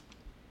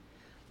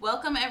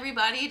Welcome,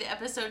 everybody, to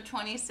episode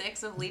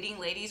 26 of Leading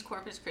Ladies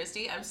Corpus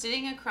Christi. I'm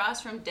sitting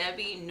across from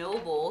Debbie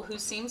Noble, who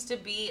seems to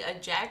be a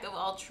jack of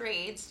all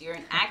trades. You're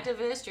an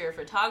activist, you're a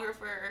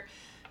photographer.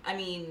 I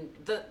mean,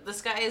 the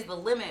sky is the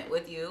limit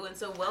with you, and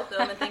so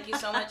welcome, and thank you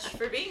so much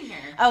for being here.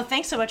 Oh,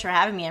 thanks so much for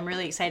having me. I'm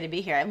really excited to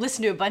be here. I've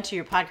listened to a bunch of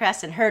your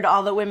podcasts and heard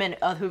all the women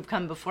who've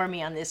come before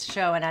me on this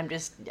show, and I'm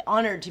just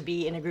honored to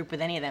be in a group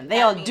with any of them.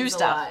 They all do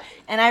stuff,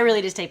 and I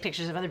really just take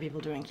pictures of other people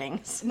doing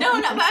things.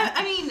 No, but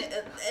I mean,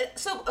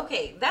 so,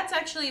 okay, that's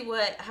actually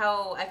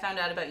how I found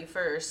out about you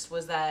first,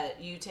 was that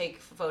you take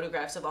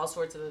photographs of all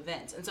sorts of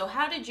events. And so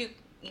how did you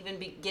even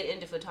get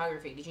into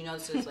photography? Did you know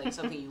this was like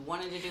something you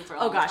wanted to do for a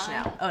long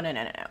time? No. Oh,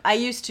 no. I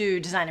used to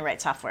design and write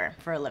software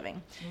for a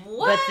living.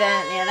 What? But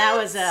then, that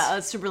was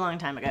a super long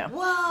time ago.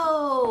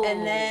 Whoa.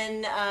 And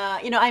then,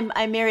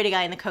 I married a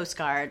guy in the Coast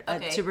Guard,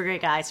 a super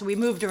great guy. So we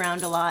moved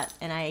around a lot,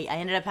 and I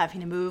ended up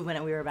having to move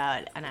when we were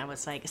and I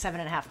was like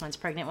 7.5 months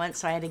pregnant once,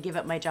 so I had to give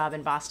up my job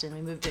in Boston.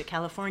 We moved to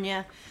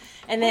California.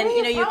 And then,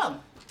 Where are you from?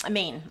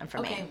 Maine. I'm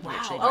from Maine.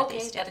 Wow.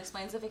 Okay, that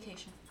explains the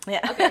vacation.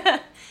 Yeah. Okay.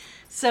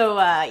 So,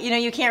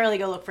 you can't really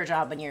go look for a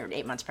job when you're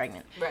 8 months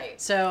pregnant. Right.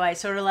 So I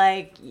sort of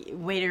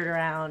waited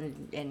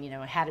around and,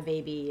 had a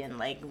baby and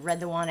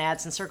read the want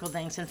ads and circled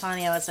things. And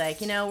finally I was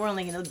like, we're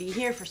only going to be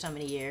here for so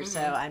many years.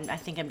 Mm-hmm. So I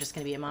think I'm just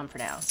going to be a mom for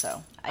now.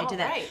 So I did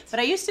that. Right. But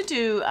I used to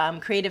do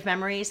Creative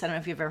Memories. I don't know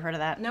if you've ever heard of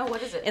that. No,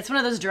 what is it? It's one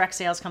of those direct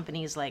sales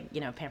companies like,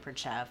 Pampered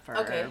Chef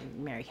or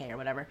Mary Kay or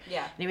whatever.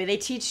 Yeah. Anyway, they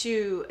teach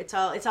you, it's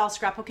all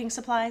scrapbooking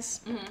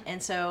supplies. Mm-hmm.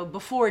 And so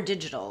before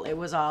digital, it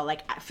was all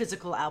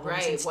physical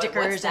albums and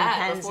stickers and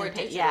pens and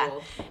paper. Yeah.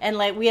 And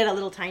we had a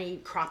little tiny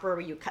cropper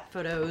where you cut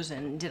photos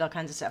and did all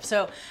kinds of stuff.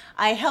 So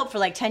I helped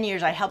for 10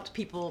 years. I helped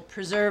people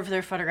preserve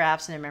their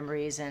photographs and their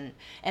memories and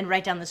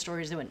write down the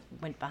stories that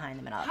went behind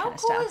them and all that kind of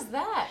stuff. How cool is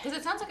that? Because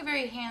it sounds like a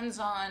very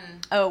hands-on.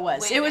 Oh, it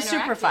was. It was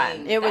super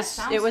fun. It was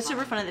fun.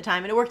 Super fun at the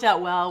time, and it worked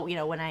out well.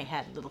 When I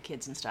had little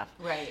kids and stuff.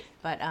 Right.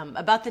 But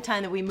about the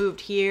time that we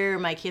moved here,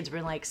 my kids were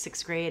in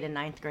 6th grade and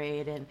 9th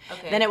grade, and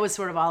then it was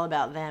sort of all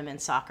about them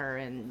and soccer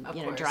and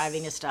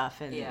driving to stuff,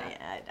 and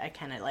I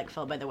kind of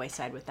fell by the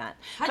wayside with that.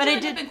 How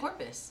did you end up in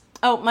Corpus?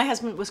 Oh, my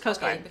husband was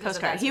Coast Guard. Coast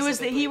Guard. He was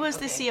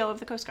the CO of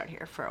the Coast Guard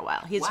here for a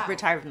while. He's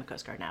retired from the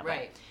Coast Guard now.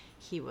 Right.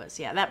 He was.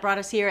 Yeah, that brought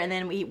us here, and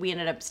then we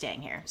ended up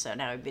staying here. So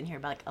now we've been here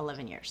about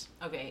 11 years.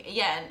 Okay.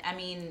 Yeah, and I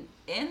mean,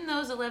 in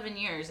those 11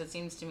 years, it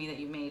seems to me that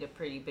you made a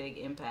pretty big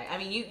impact. I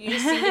mean, you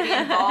just seem to be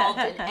involved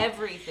in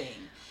everything.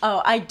 Oh,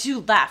 I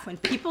do laugh. When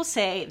people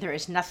say there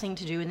is nothing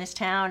to do in this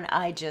town,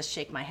 I just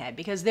shake my head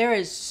because there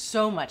is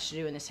so much to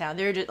do in this town.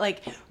 There,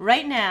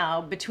 right now,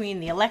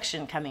 between the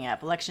election coming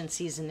up, election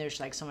season,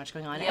 there's so much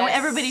going on. Yes. And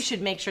everybody should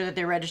make sure that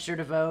they're registered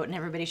to vote, and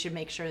everybody should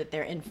make sure that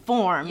they're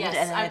informed and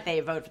that they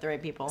vote for the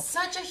right people.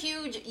 Such a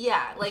huge,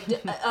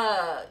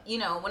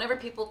 whenever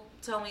people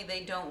tell me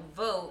they don't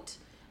vote,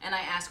 and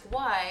I ask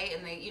why,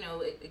 and they,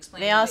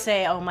 explain. They all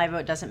say, "Oh, my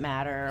vote doesn't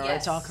matter," or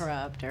 "It's all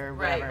corrupt," or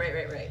whatever.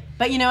 Right.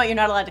 But you know what? You're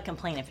not allowed to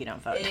complain if you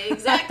don't vote.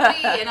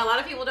 Exactly, and a lot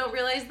of people don't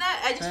realize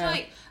that. I just feel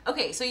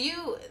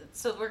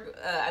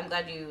I'm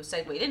glad you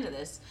segued into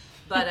this,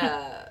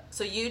 but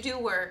so you do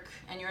work,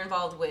 and you're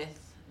involved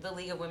with the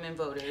League of Women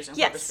Voters in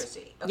Corpus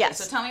Christi. Okay, yes.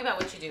 So tell me about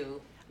what you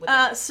do with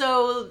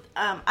them.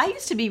 I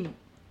used to be.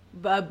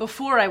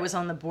 Before I was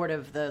on the board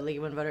of the League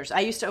of Women Voters,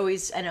 I used to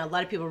always, I know a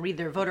lot of people read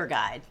their voter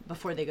guide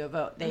before they go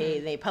vote.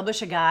 They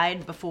publish a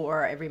guide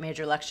before every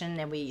major election,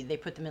 and they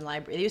put them in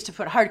library. They used to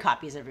put hard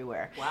copies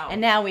everywhere. Wow.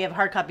 And now we have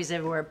hard copies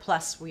everywhere,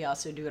 plus we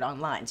also do it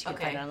online, so you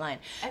can find it online.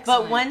 Excellent.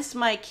 But once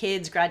my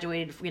kids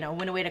graduated,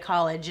 went away to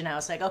college, and I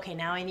was like, okay,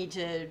 now I need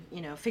to,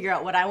 figure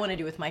out what I want to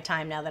do with my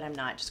time now that I'm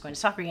not just going to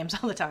soccer games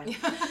all the time.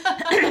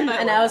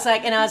 And I was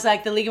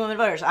like, the League of Women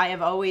Voters, I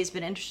have always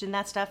been interested in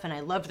that stuff, and I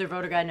loved their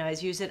voter guide, and I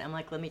always use it. I'm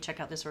like, let me check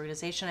out this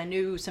organization. I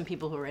knew some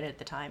people who were in it at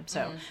the time,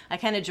 so I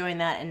kind of joined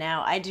that, and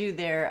now I do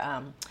their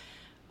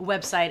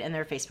website and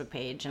their Facebook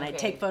page, and I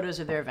take photos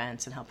of their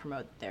events and help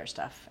promote their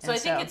stuff. So I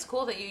think it's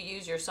cool that you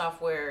use your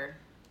software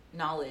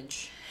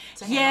knowledge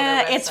to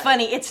Yeah, it's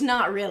funny. It's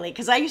not really,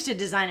 because I used to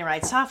design and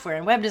write software,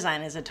 and web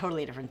design is a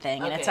totally different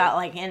thing. And it's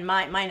not and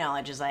my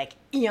knowledge is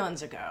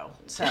eons ago.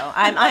 So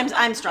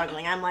I'm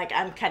struggling.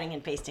 I'm cutting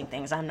and pasting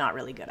things. I'm not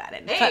really good at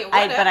it. Hey,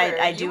 but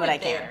I do what I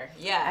can.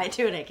 Yeah, I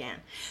do what I can.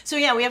 So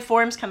yeah, we have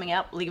forums coming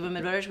up. League of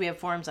Women Voters. We have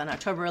forums on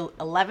October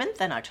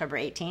 11th and October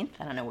 18th.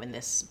 I don't know when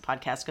this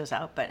podcast goes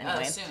out, but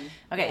anyway. Soon.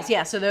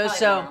 Okay, so those.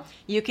 So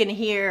you can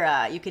hear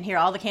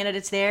all the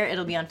candidates there.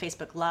 It'll be on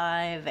Facebook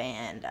Live,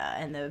 and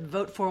the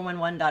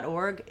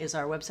vote411.org is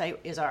our website.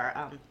 Is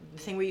our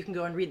thing where you can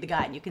go and read the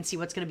guide. You can see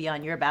what's going to be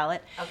on your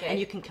ballot, and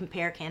you can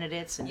compare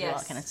candidates and do all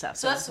that kind of stuff.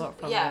 So that's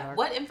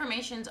what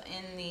information's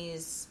in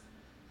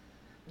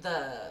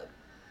the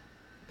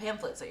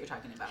pamphlets that you're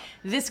talking about?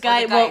 This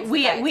guide,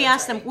 we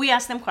ask sorry. them, we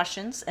ask them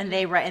questions, and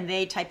they write, and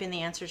they type in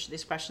the answers to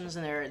these questions,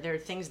 and there are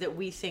things that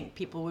we think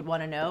people would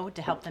want to know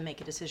to help them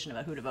make a decision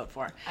about who to vote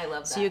for. I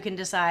love that. So you can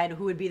decide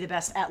who would be the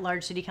best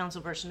at-large city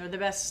council person, or the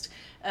best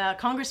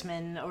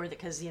congressman, or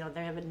because we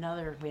have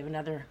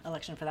another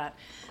election for that,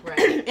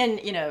 right? And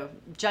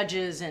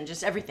judges and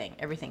just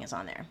everything is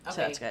on there. Okay,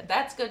 so that's good.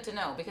 That's good to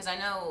know, because I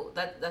know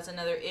that's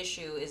another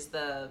issue is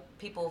the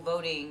people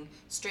voting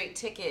straight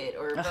ticket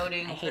or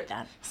voting. I hate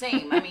that.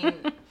 Same. I mean.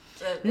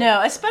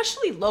 No,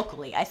 especially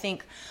locally. I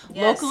think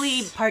Yes.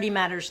 locally party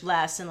matters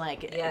less, and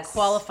Yes.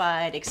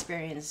 qualified,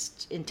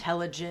 experienced,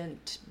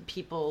 intelligent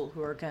people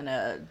who are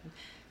gonna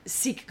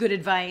seek good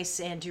advice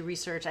and do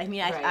research. I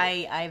mean,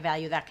 Right. I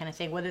value that kind of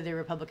thing, whether they're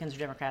Republicans or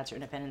Democrats or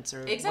Independents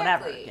or Exactly.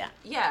 whatever.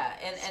 Yeah.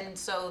 And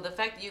so the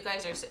fact that you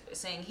guys are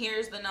saying,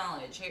 here's the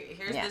knowledge,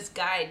 here's Yeah. this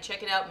guide,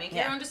 check it out, make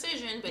your Yeah. own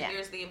decision, but Yeah.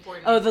 here's the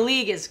important. Oh, the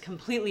league is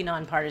completely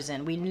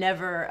nonpartisan. We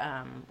never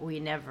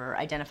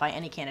identify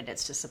any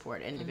candidates to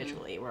support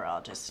individually. Mm-hmm. We're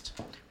all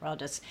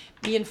just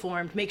be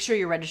informed. Make sure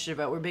you're registered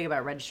to vote. We're big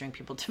about registering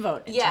people to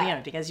vote. To be Yeah.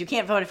 honest, because you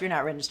can't vote if you're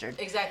not registered.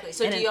 Exactly.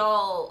 So And do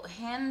y'all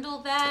handle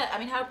that? I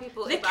mean, how do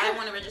people? If I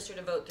want to register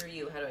to vote through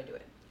you, how do I do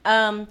it?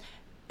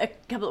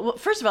 Well,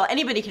 first of all,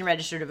 anybody can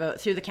register to vote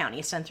through the county.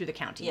 It's done through the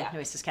county, Yeah.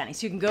 Nueces County.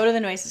 So you can go to the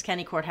Nueces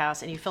County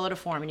Courthouse and you fill out a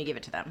form and you give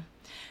it to them.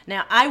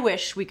 Now, I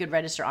wish we could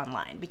register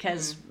online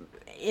because,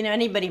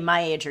 anybody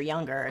my age or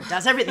younger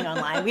does everything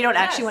online. We don't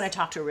actually want to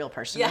talk to a real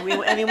person. Yeah. We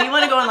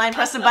want to go online,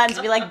 press some buttons,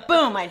 and be like,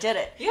 boom, I did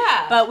it.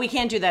 Yeah. But we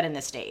can't do that in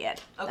this state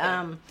yet.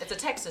 Okay. It's a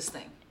Texas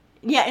thing.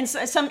 Yeah, and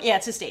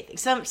it's a state thing.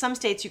 Some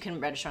states you can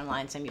register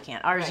online, some you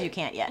can't. Ours Right. you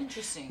can't yet.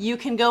 Interesting. You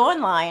can go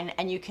online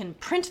and you can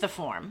print the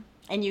form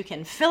and you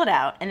can fill it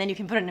out and then you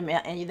can put it in a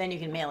mail and then you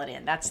can mail it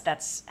in.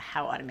 That's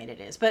how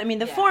automated it is. But I mean,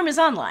 the form is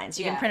online, so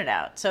you Yeah. can print it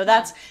out. So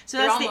that's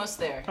You're almost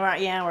there.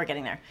 Yeah, we're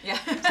getting there. Yeah.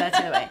 So that's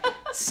the way.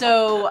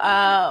 So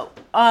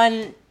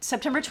on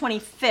September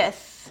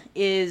 25th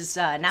is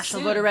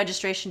National Soon. Voter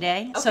Registration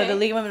Day. So Okay. the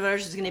League of Women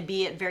Voters is going to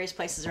be at various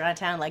places around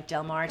town, like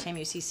Del Mar,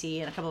 TAMUCC,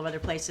 and a couple of other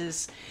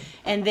places.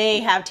 And they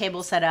have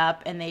tables set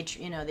up, and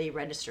they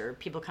register.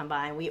 People come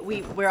by, and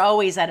we're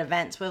always at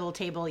events with a little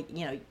table,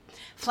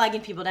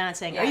 flagging people down and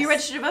saying, "Are you Yes.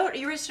 registered to vote? Are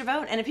you registered to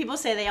vote?" And if people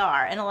say they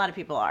are, and a lot of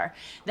people are,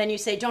 then you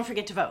say, "Don't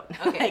forget to vote."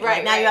 Okay. Like,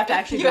 right. Now you have to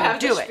actually you go have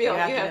do to it. spiel. You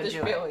have to the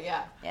do spiel. it.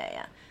 Yeah.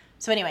 Yeah.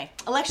 So anyway,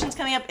 elections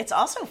coming up. It's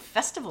also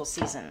festival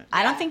season.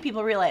 I Yeah. don't think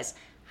people realize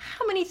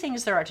how many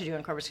things there are to do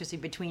in Corpus Christi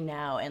between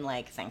now and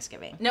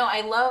Thanksgiving. No, I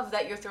love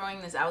that you're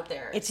throwing this out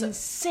there. It's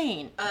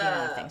insane the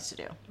amount of things to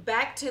do.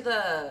 Back to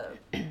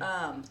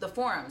the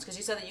forums, because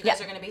you said that you guys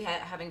Yeah. are going to be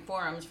having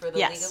forums for the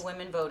Yes. League of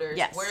Women Voters.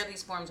 Yes. Where are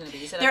these forums going to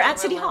be? You said They're at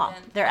October City Hall.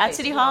 11th? They're Okay, at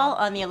City Hall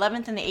on the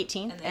 11th and the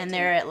 18th, And the and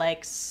they're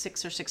at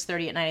 6 or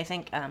 6:30 at night, I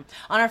think. On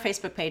our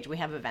Facebook page, we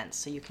have events,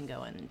 so you can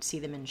go and see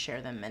them and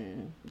share them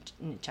and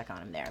check on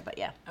them there. But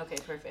yeah, Okay,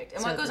 perfect.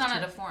 And So what goes those on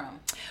two. at a forum?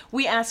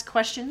 we ask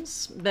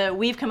questions.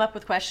 We've come up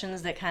with questions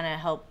that kind of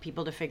help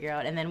people to figure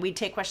out, and then we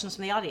take questions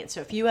from the audience. So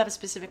if you have a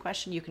specific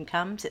question, you can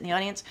come sit in the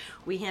audience.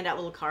 We hand out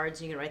little cards,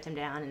 and you can write them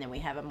down, and then we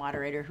have a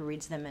moderator who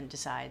reads them and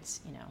decides,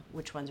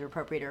 which ones are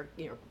appropriate, or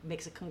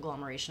makes a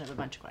conglomeration of a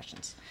bunch of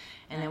questions,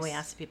 and then we Nice.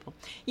 ask the people.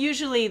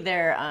 Usually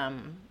they're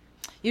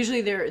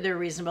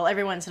reasonable.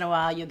 Every once in a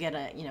while, you'll get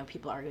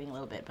people arguing a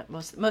little bit, but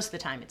most of the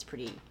time, it's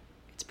pretty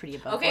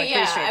above board, Okay, pretty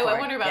yeah, I straightforward.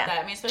 wonder about Yeah. that.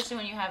 I mean, especially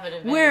when you have an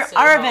event. Our at City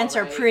Hall, events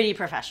are right? pretty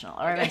professional.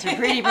 Our events are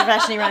pretty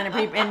professionally run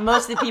and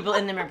most of the people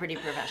in them are pretty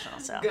professional.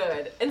 So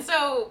Good. And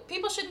so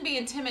people shouldn't be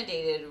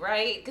intimidated,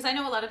 right? Because I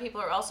know a lot of people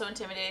are also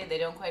intimidated. They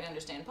don't quite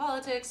understand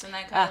politics and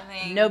that kind of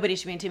thing. nobody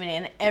should be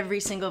intimidated, and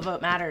every single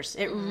vote matters.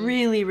 It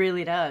really,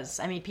 really does.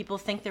 I mean, people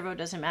think their vote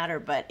doesn't matter,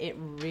 but it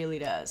really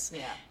does.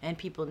 Yeah. And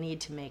people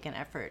need to make an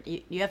effort.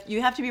 You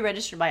have to be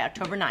registered by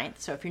October 9th.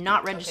 So if you're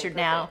not registered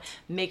now, perfect.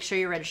 make sure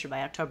you're registered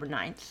by October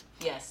 9th.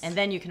 Yes. And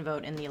then you can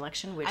vote in the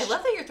election, which I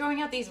love that you're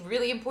throwing out these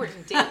really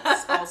important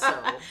dates also.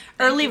 Thank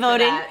early you for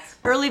voting. that.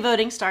 Early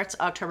voting starts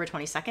October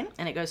 22nd,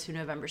 and it goes through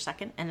November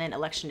 2nd, and then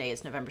election day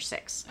is November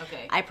 6th.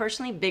 Okay. I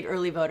personally big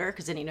early voter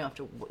because then you don't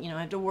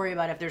have to worry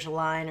about if there's a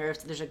line or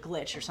if there's a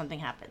glitch or something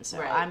happens. So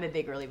Right. I'm a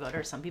big early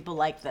voter. Some people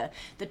like the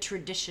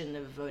tradition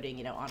of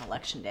voting, on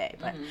election day.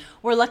 But Mm-hmm.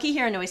 we're lucky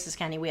here in Nueces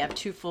County. We have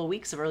 2 full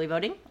weeks of early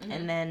voting, Mm-hmm.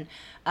 and then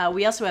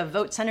we also have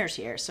vote centers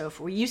here. So if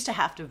we used to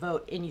have to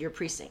vote in your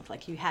precinct,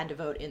 like you had to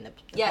vote in the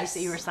Yes, place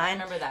that you were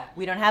assigned. I remember that.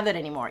 We don't have that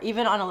anymore.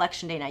 Even on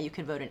election day now, you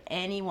can vote in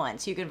any one.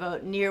 So you can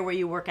vote near where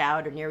you work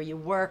out, or near where you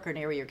work, or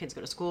near where your kids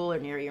go to school, or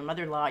near your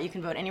mother-in-law. You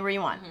can vote anywhere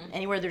you want.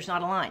 Anywhere there's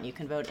not a line, you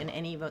can vote in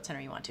any vote center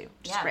you want to.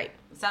 Which is great.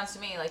 It sounds to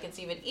me like it's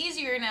even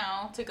easier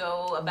now to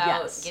go about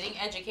Yes. getting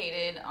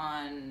educated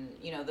on,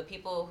 the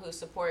people who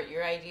support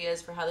your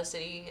ideas for how the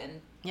city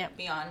and Yep.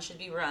 beyond should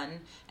be run,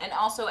 and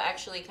also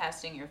actually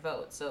casting your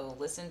vote. So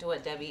listen to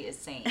what Debbie is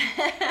saying.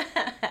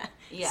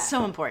 Yeah.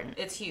 So important.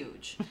 It's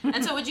huge.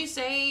 And so would you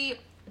say,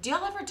 do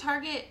y'all ever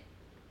target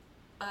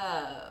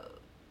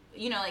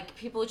like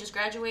people just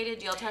graduated?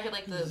 Do y'all target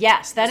like the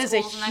Yes, that the is a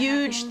schools and that kind of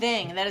huge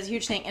thing. That is a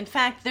huge thing. In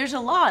fact, there's a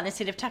law in the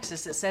state of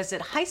Texas that says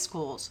that high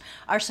schools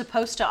are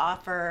supposed to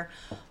offer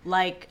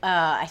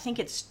I think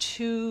it's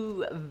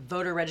 2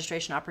 voter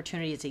registration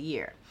opportunities a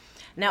year.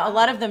 Now, a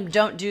lot of them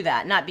don't do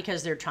that, not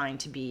because they're trying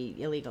to be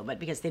illegal, but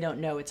because they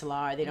don't know it's a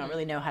law or they don't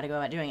really know how to go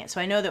about doing it.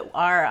 So I know that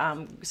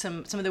our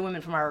some of the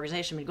women from our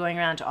organization have been going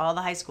around to all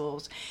the high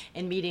schools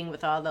and meeting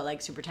with all the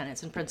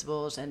superintendents and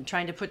principals and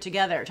trying to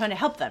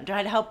help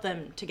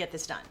them to get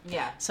this done.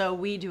 Yeah. So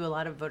we do a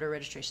lot of voter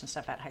registration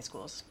stuff at high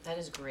schools. That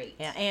is great.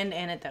 Yeah, and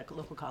at the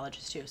local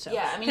colleges too. So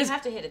yeah, I mean, you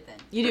have to hit it then.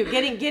 You do.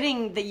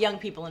 Getting the young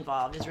people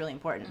involved is really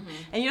important.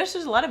 And there's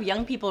a lot of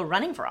young people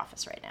running for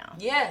office right now.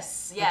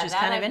 Yes, yeah, which is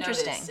kind of I've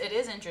interesting. noticed. It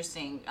is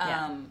interesting.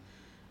 Yeah.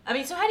 I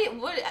mean, so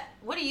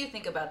what do you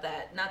think about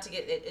that? Not to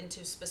get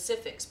into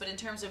specifics, but in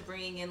terms of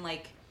bringing in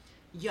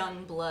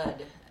young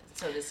blood,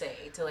 so to say,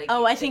 to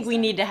I think we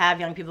need to have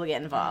young people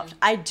get involved.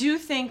 I do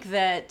think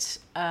that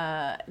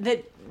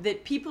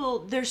that people,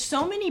 there's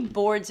so many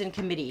boards and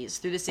committees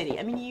through the city.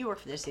 I mean, you work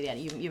for the city,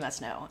 you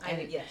must know.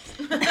 Yes,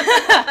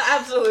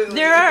 absolutely.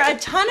 There are a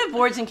ton of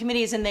boards and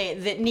committees, and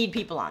that need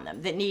people on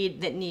them. That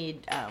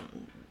need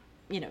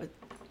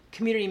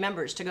community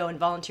members to go and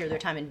volunteer their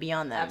time and be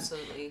on them.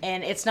 Absolutely.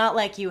 And it's not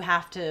like you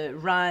have to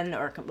run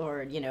or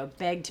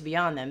beg to be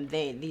on them.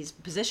 These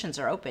positions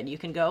are open. You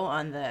can go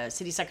on the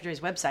city secretary's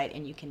website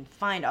and you can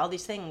find all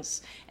these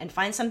things and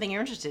find something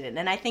you're interested in.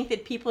 And I think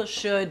that people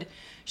should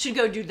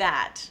go do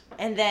that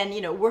and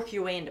then work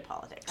your way into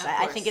politics.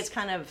 I think it's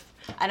kind of,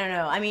 I don't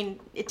know. I mean,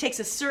 it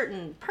takes a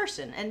certain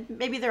person, and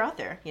maybe they're out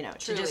there,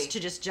 to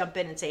just jump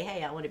in and say,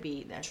 "Hey, I want to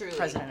be the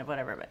president of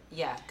whatever." But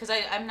yeah, because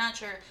I'm not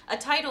sure. A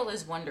title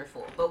is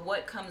wonderful, but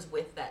what comes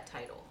with that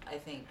title? I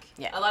think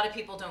a lot of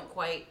people don't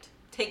quite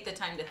take the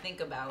time to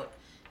think about,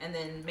 and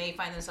then may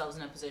find themselves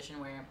in a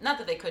position where, not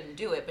that they couldn't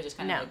do it, but just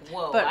kind of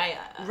whoa. But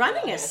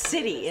running a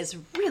city is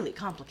really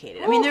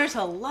complicated. I mean, there's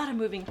a lot of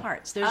moving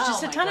parts. There's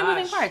just a ton of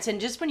moving parts,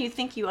 and just when you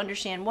think you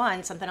understand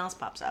one, something else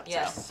pops up.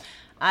 Yes. So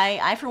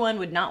I, for one,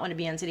 would not want to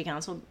be on city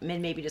council,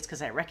 maybe just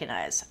because I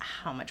recognize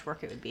how much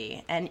work it would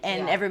be. And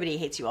everybody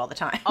hates you all the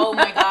time. Oh,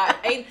 my God.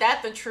 Ain't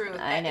that the truth?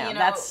 I know. And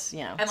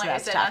like I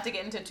said, tough. Not to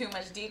get into too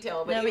much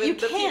detail, but, even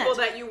the people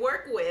that you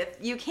work with.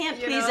 You can't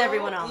please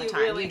everyone all the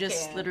time. Really you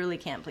just literally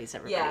can't please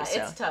everybody. Yeah,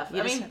 it's tough.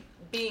 I mean,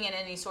 being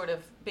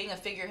a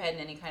figurehead in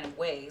any kind of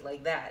way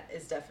like that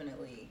is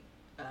definitely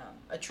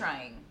a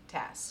trying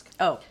task.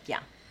 Oh, yeah.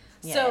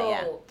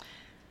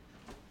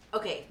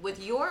 Okay,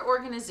 with your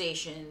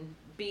organization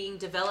being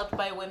developed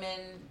by women,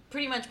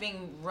 pretty much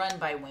being run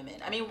by women.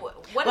 I mean,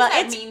 what does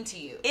that mean to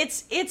you?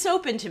 It's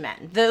open to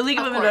men. The League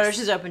of Women Voters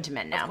is open to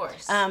men now. Of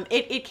course.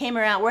 It came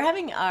around. We're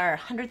having our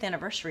 100th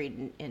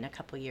anniversary in a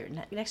couple of years.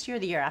 Next year or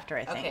the year after,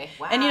 I think. Okay,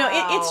 wow. And,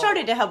 it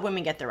started to help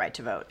women get the right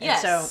to vote.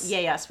 Yes. And so,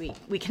 yes,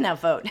 we can now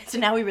vote. So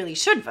now we really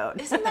should vote.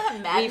 Isn't that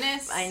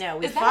madness? I know.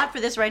 We fought for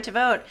this right to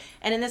vote.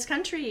 And in this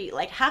country,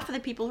 half of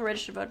the people who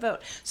register to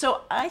vote.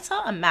 So I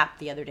saw a map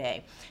the other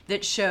day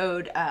that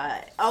showed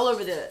all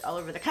over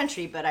the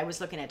country, but I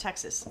was looking at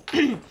Texas.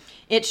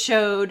 It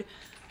showed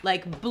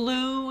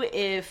blue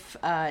if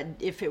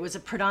it was a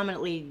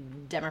predominantly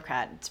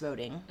Democrats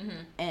voting,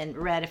 and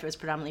red if it was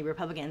predominantly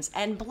Republicans,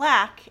 and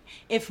black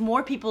if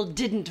more people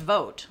didn't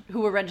vote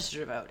who were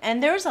registered to vote.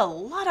 And there's a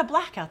lot of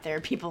black out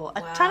there, people,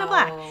 a ton of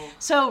black.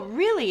 So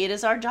really, it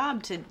is our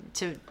job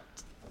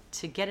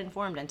to get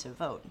informed and to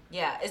vote.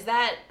 Yeah. Is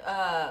that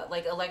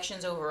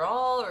elections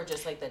overall or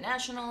just the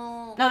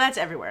national? No, that's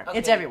everywhere. Okay.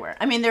 It's everywhere.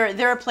 I mean,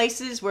 there are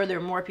places where there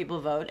are more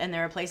people vote and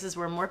there are places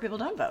where more people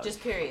don't vote.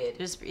 Just period.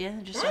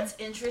 That's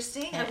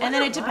interesting. Yeah. And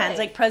then it depends.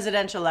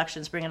 Presidential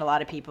elections bring in a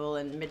lot of people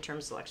and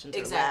midterm elections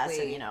are less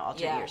and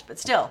alternate years. But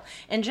still,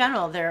 in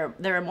general, there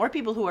are more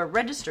people who are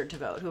registered to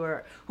vote, who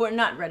are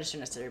not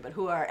registered necessarily, but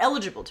who are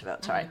eligible to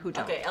vote. Sorry, who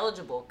don't. Okay,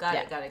 eligible. Got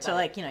it. So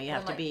you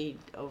have to be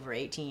over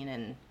 18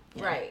 and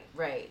Right.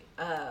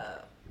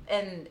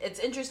 And it's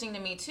interesting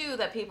to me, too,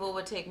 that people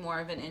would take more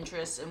of an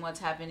interest in what's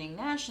happening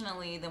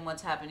nationally than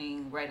what's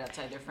happening right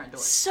outside their front door.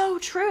 So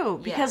true,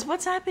 because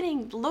what's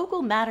happening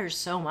local matters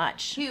so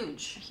much.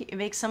 Huge. It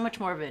makes so much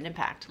more of an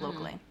impact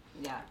locally.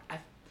 Yeah.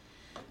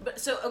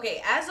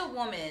 Okay, as a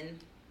woman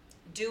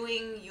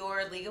doing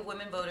your League of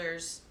Women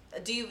Voters,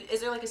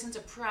 is there a sense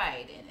of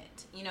pride in it?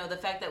 The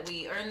fact that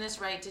we earned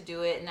this right to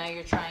do it, and now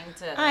you're trying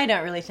to... I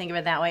don't really think of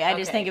it that way. I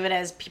just think of it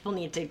as people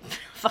need to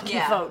fucking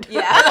vote.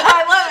 Yeah,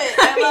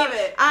 I love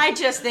it. I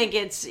just think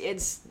it's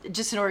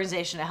just an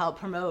organization to help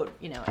promote,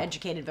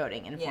 educated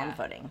voting and informed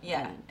voting.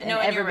 Yeah. And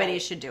everybody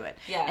should do it.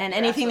 Yeah. And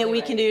anything that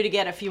we can do to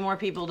get a few more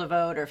people to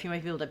vote or a few more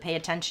people to pay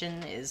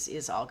attention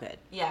is all good.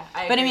 Yeah,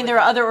 But I mean, there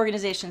are other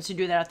organizations who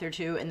do that out there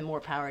too, and the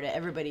more power to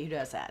everybody who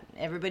does that.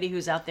 Everybody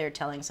who's out there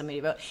telling somebody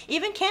to vote.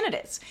 Even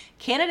candidates,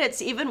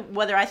 even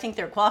whether I think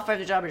they're qualified for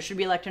the job or should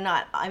be elected or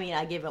not, I mean,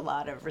 I give a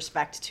lot of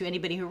respect to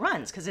anybody who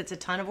runs because it's a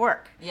ton of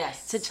work.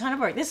 Yes. It's a ton of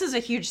work. This is a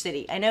huge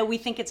city. I know we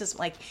think it's just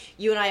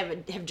you and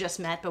I have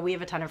just met, but we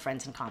have a ton of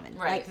friends in common.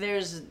 Right.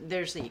 There's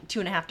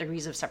 2.5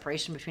 degrees of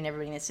separation between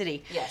everybody in the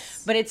city.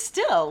 Yes. But it's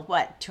still,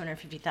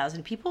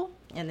 250,000 people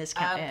in this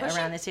Pushing-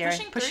 around this area?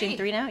 pushing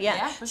 3 now?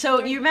 Yeah. pushing So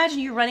 3. you imagine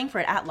you're running for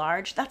it at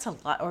large. That's a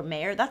lot, or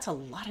mayor. That's a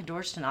lot of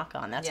doors to knock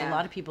on. That's a Yeah.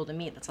 lot of people to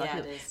meet. That's a lot Yeah,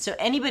 of people. it is. So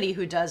anybody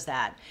who does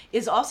that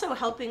is also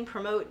helping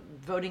promote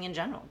voting in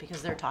general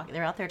because they're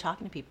out there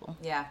talking to people.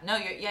 Yeah, no,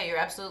 you're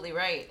absolutely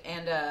right.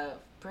 And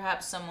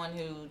perhaps someone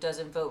who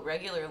doesn't vote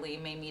regularly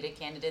may meet a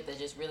candidate that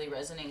just really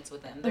resonates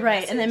with them. Their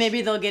Right, and then message.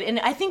 maybe they'll get. And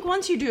I think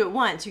once you do it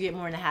once, you get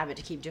more in the habit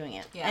to keep doing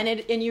it. Yeah.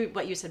 And you,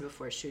 what you said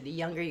before is true. The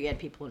younger you get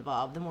people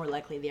involved, the more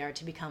likely they are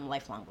to become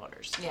lifelong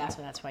voters. Yeah. And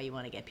so that's why you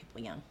want to get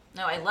people young.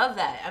 No, I love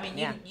that. I mean,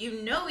 Yeah.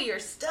 you know your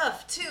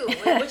stuff too,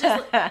 which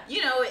is,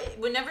 you know,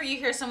 whenever you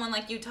hear someone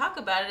like you talk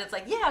about it, it's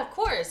like, yeah, of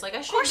course, like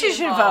I should course be you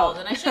should involved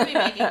vote. and I should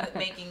be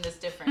making this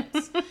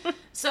difference.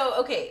 So,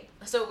 okay,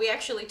 so we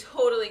actually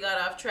totally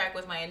got off track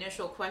with my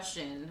initial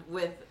question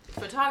with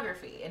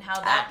photography and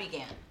how that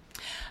began.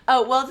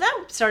 Oh, well,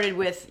 that started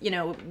with,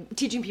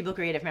 teaching people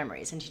creative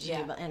memories and teaching Yeah.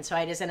 people. And so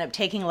I just ended up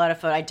taking a lot of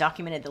photos. I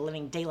documented the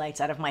living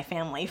daylights out of my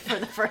family for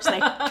the first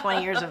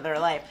 20 years of their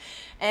life.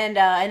 And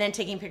then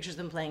taking pictures of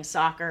them playing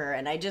soccer.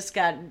 And I just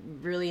got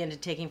really into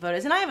taking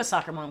photos. And I have a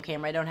soccer mom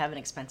camera. I don't have an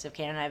expensive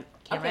Canon.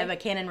 I have a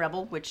Canon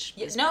Rebel, which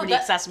is pretty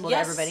accessible to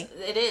everybody.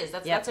 It is.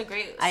 That's a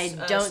great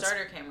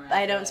starter camera.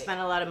 I don't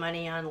spend a lot of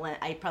money on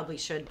I probably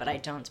should, but I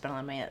don't spend a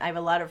lot of money. I have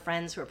a lot of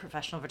friends who are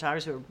professional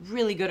photographers who are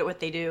really good at what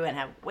they do and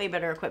have way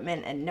better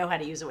equipment and know how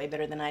to use it way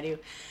better than I do.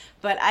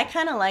 But I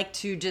kind of like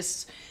to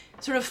just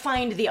sort of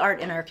find the art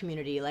in our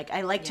community. Like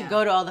I like to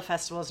go to all the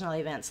festivals and all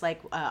the events.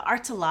 Like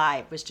Arts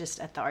Alive was just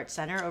at the Art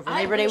Center over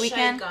Labor Day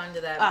weekend. I wish I had gone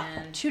to that,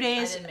 man. 2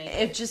 days. I didn't make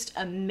It's just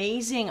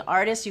amazing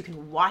artists. You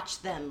can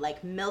watch them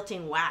like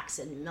melting wax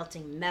and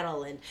melting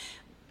metal and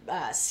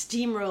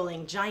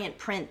steamrolling giant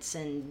prints.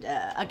 And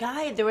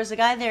there was a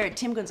guy there,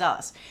 Tim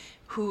Gonzalez,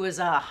 who was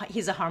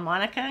he's a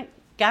harmonica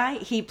guy.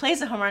 He plays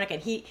the harmonica,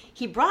 and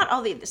he brought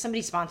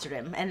somebody sponsored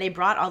him, and they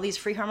brought all these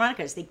free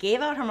harmonicas. They gave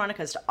out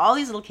harmonicas to all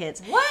these little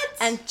kids. What?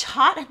 And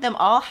taught them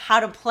all how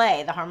to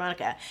play the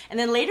harmonica. And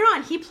then later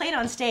on, he played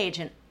on stage,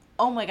 and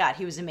oh my God,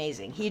 he was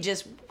amazing. He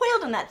just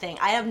wailed on that thing.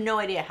 I have no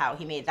idea how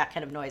he made that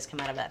kind of noise come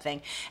out of that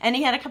thing. And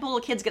he had a couple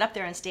of kids get up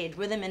there on stage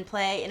with him and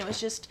play, and it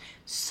was just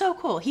so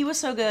cool. He was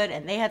so good,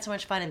 and they had so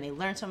much fun, and they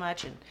learned so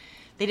much, and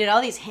they did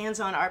all these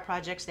hands-on art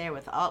projects there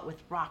with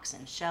rocks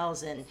and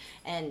shells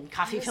and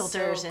coffee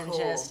filters and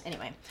just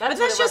anyway.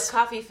 That's just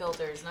coffee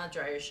filters, not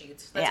dryer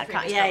sheets. That's a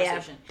previous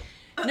conversation.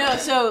 No,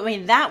 so I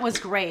mean that was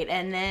great,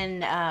 and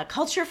then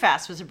Culture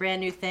Fest was a brand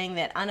new thing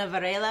that Ana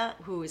Varela,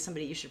 who is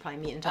somebody you should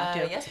probably meet and talk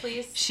to. Yes,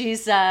 please.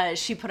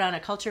 She put on a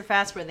Culture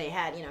Fest where they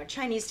had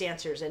Chinese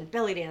dancers and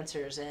belly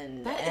dancers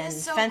and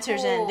so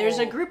fencers, cool. and there's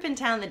a group in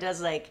town that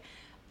does like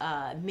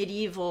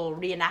medieval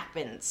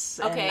reenactments.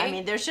 Okay. And, I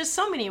mean, there's just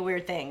so many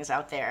weird things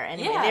out there.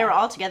 And they were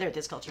all together at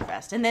this Culture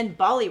Fest. And then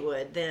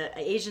Bollywood, the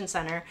Asian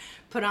Center,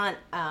 put on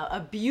a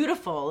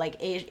beautiful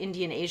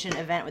Indian Asian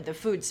event with the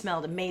food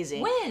smelled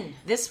amazing. When?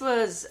 This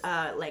was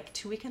like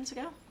 2 weekends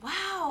ago.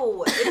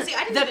 Wow. See,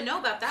 I didn't even know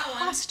about that one.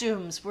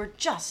 Costumes were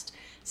just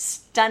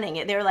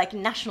stunning. They were like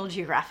National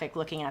Geographic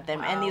looking at them.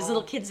 Wow. And these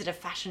little kids did a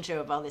fashion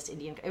show of all this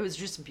Indian. It was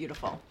just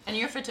beautiful. And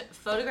you're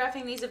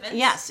photographing these events?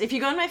 Yes. If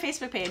you go on my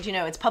Facebook page,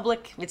 it's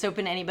public. It's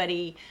open to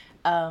anybody.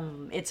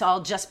 It's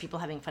all just people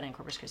having fun in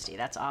Corpus Christi.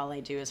 That's all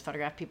I do is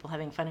photograph people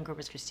having fun in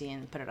Corpus Christi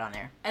and put it on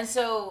there. And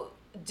so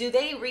do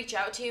they reach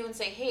out to you and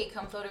say, hey,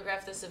 come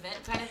photograph this event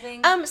kind of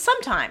thing?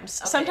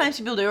 Sometimes. Okay. Sometimes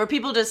people do. Or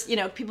people just,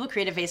 people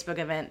create a Facebook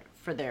event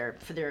for their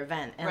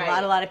event. And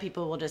Right. a lot of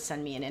people will just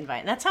send me an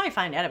invite. And that's how I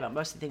find out about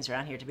most of the things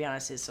around here, to be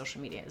honest, is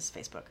social media, is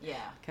Facebook. Yeah.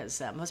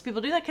 Because most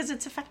people do that because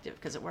it's effective,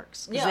 because it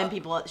works. Because Yeah. then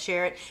people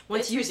share it.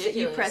 Once It's you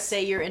ridiculous. press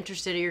say you're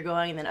interested or you're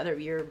going, and then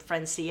your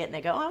friends see it and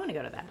they go, oh, I want to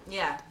go to that.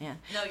 Yeah. Yeah.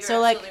 No, you're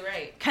so absolutely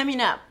right. Coming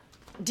up,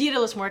 Dia de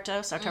los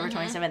Muertos, October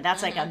Mm-hmm. 27th.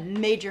 That's like a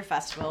major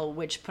festival,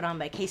 which put on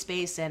by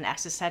K-Space and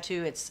Access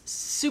Tattoo. It's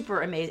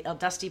super amazing. El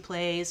Dusty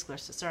plays,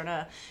 Clarissa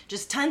Serna,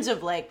 just tons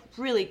of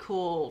really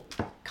cool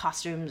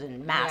costumes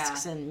and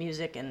masks and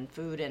music and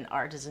food and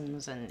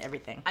artisans and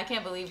everything. I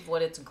can't believe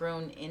what it's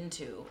grown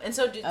into. And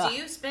so do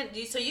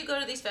you go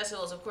to these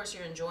festivals, of course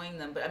you're enjoying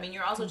them, but I mean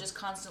you're also just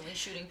constantly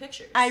shooting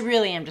pictures. I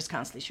really am just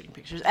constantly shooting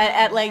pictures.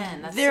 At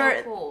man, that's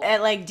so cool.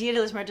 At like Dia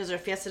de los Muertos or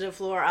Fiesta del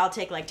Flor, I'll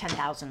take like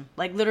 10,000,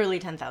 like literally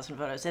 10,000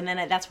 photos. And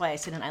then that's why I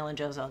sit in Island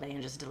Joe's all day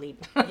and just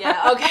delete.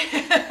 Yeah,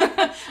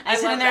 okay. I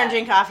sit in there and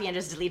drink coffee and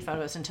just delete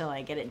photos until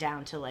I get it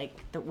down to like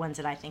the ones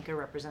that I think are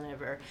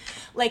representative, or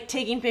like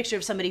taking a picture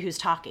of somebody who's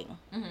talking.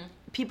 Mm-hmm.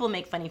 People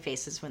make funny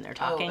faces when they're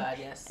talking. Oh God,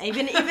 yes.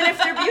 Even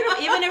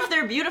if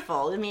they're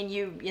beautiful, I mean,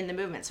 you in the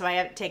movement. So I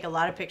have to take a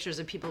lot of pictures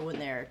of people when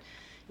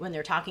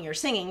they're talking or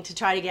singing to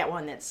try to get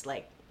one that's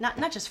like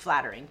not just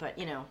flattering, but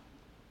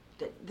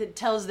that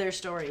tells their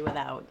story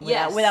without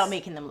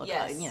making them look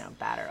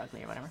bad or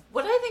ugly or whatever.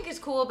 What I think is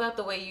cool about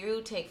the way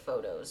you take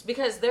photos,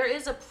 because there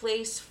is a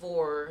place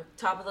for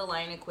top of the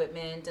line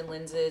equipment and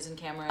lenses and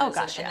cameras and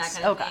that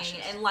kind of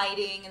thing, and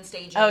lighting and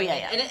staging. Oh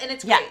yeah, and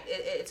it's great.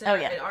 It's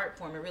an art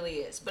form. It really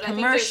is. But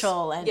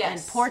commercial and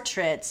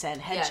portraits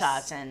and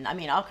headshots and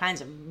all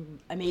kinds of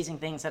amazing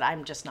things that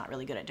I'm just not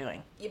really good at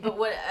doing. Yeah, but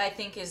what I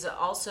think is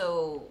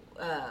also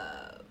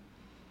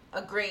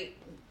a great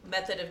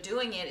method of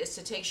doing it is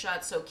to take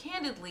shots so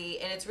candidly,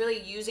 and it's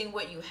really using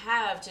what you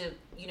have to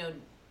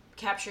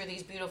capture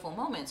these beautiful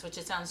moments, which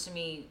it sounds to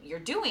me you're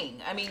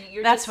doing.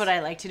 That's what I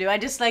like to do. I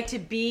just like to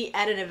be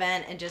at an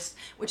event and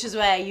which is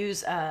why I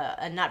use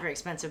a not very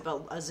expensive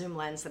but a zoom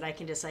lens that I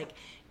can just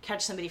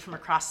catch somebody from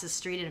across the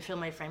street and fill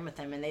my frame with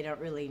them, and they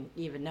don't really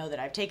even know that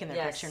I've taken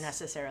their picture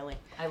necessarily.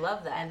 I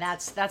love that. And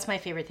that's my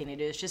favorite thing to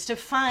do, is just to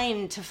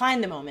find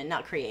the moment,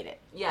 not create it.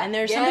 Yeah. And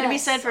there's something to be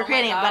said for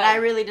creating it, but I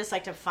really just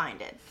like to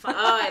find it. Oh,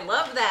 I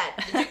love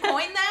that. Did you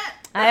coin that?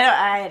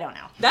 I don't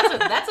know.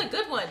 That's a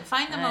good one.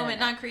 Find the moment,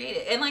 not create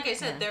it. And like I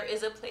said, there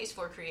is a place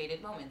for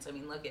created moments.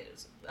 Look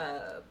at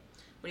what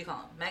do you call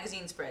them?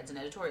 Magazine spreads and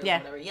editorials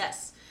and whatever.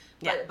 Yes.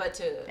 But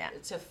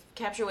to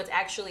capture what's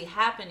actually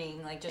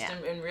happening,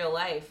 in real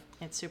life,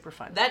 it's super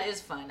fun. That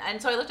is fun.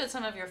 And so I looked at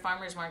some of your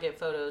farmers market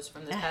photos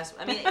from this past.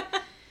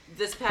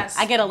 This past.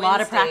 I get a lot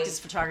of practice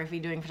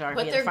doing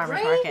photography at the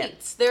farmers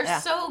market.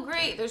 They're so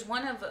great. There's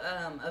one of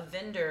a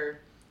vendor.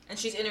 And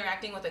she's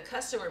interacting with a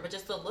customer, but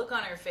just the look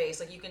on her face,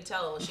 you can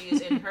tell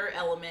she's in her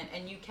element,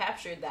 and you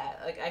captured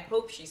that. I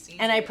hope she sees.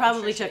 And I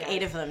probably took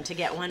 8 of them to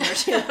get one where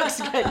she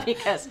looks good,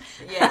 because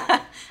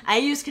I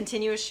use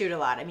continuous shoot a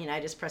lot. I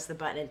just press the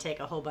button and take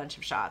a whole bunch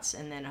of shots,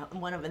 and then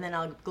then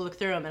I'll look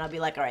through them and I'll be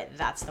like, all right,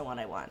 that's the one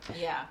I want.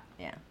 Yeah.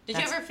 Yeah. Did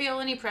you ever feel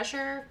any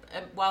pressure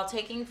while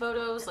taking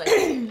photos, or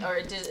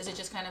is it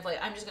just kind of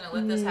I'm just gonna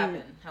let this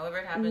happen, however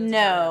it happens?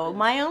 No,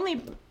 my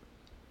only.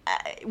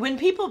 When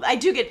people, I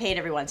do get paid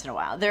every once in a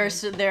while. They're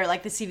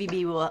like the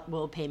CVB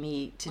will pay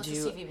me to do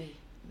the CVB?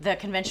 The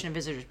Convention and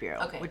Visitors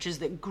Bureau, which is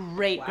the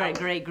great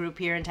group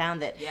here in town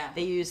that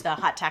they use the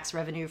hot tax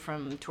revenue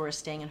from tourists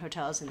staying in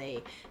hotels, and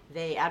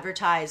they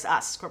advertise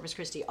us, Corpus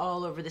Christi,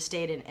 all over the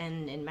state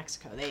and in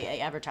Mexico. They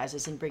advertise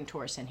us and bring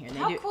tourists in here. And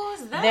How cool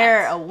is that?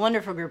 They're a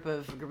wonderful group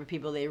of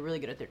people. They're really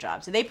good at their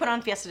jobs. So they put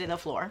on Fiesta de la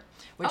Flor,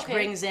 which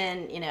brings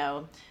in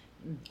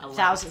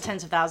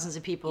tens of thousands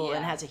of people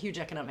and has a huge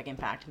economic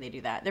impact, and they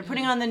do that. They're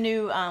putting on the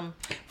new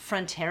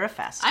Frontera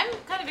Fest. I'm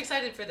kind of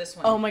excited for this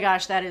one. Oh my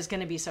gosh, that is going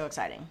to be so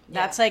exciting.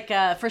 That's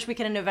first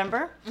weekend in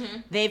November.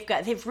 Mm-hmm.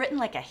 They've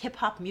written a hip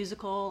hop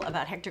musical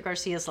about Hector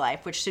Garcia's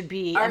life, which should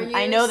be.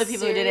 I know the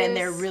people who did it, and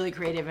they're really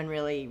creative and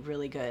really,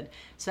 really good.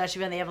 So that should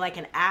be. They have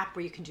an app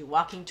where you can do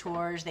walking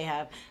tours. They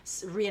have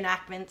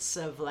reenactments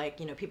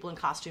of people in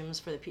costumes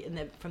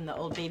from the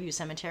old Bayview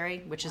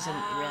Cemetery, which is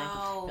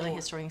a really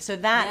historic. So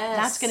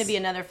that's going to be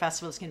another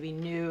festival. It's going to be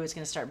new. It's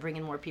going to start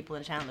bringing more people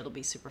into town. It'll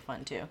be super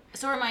fun too.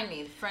 So remind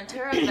me,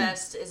 Frontera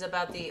Fest is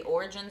about the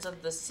origins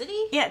of the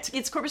city? Yeah,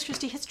 it's Corpus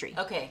Christi history.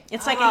 Okay.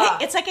 It's like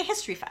a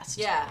history fest.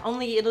 Yeah.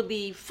 Only it'll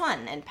be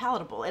fun and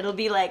palatable. It'll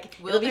be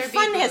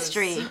fun booze?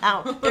 history.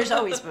 Oh, there's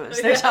always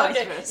booze. There's always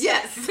booze.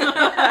 Yes.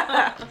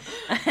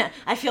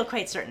 I feel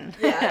quite certain.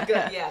 Yeah,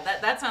 good. Yeah,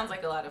 that sounds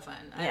like a lot of fun.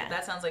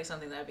 That sounds like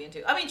something that I'd be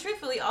into.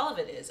 Truthfully, all of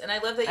it is. And I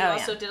love that you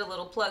also did a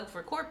little plug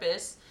for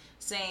Corpus,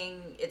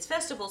 saying it's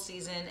festival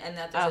season and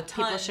that there's a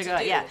ton people should to go.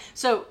 do. Yeah.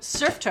 So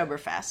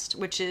Surftoberfest,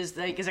 which is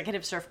the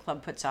Executive Surf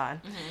Club puts on.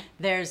 Mm-hmm.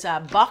 There's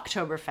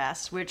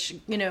Bachtoberfest, which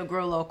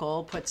Grow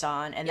Local puts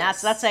on, and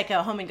that's like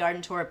a home and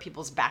garden tour of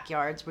people's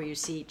backyards where you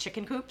see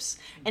chicken coops.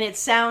 And it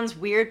sounds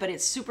weird, but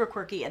it's super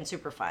quirky and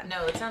super fun.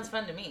 No, it sounds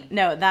fun to me.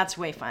 No, that's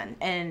way fun.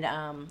 And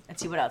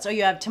let's see what else. Oh,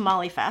 you have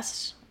Tamale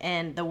Fest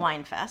and the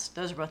Wine Fest.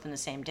 Those are both in the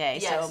same day.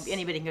 Yes. So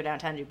anybody can go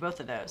downtown and do both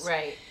of those.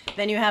 Right.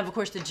 Then you have, of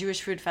course, the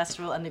Jewish Food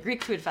Festival and the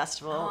Greek Food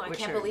Festival. Oh, I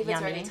can't believe it's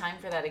already time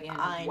for that again.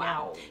 I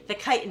know. The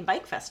Kite and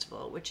Bike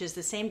Festival, which is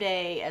the same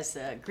day as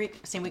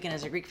same weekend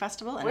as the Greek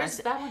Festival. And where's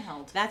that one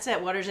held? That's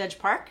at Water's Edge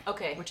Park.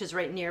 Okay. Which is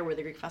right near where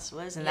the Greek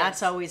Festival is. And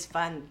that's always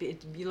fun.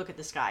 You look at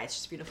the sky, it's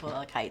just beautiful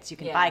kites. You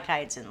can buy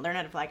kites and learn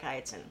how to fly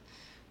kites and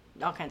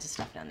all kinds of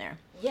stuff down there.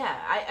 Yeah,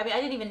 I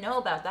didn't even know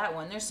about that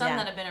one. There's some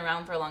that have been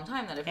around for a long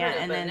time that I've heard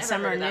of, and but then never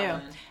some heard are of that new.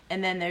 one.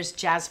 And then there's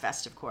Jazz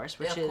Fest, of course,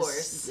 which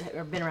is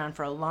been around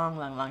for a long,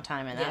 long, long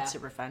time, and that's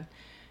super fun.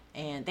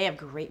 And they have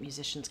great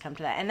musicians come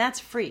to that, and that's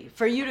free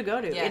for you to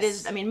go to. Yes. It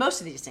is. Most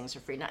of these things are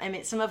free.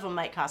 Some of them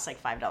might cost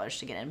like $5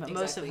 to get in, but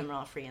most of them are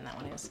all free, and that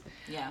one is.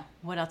 Yeah.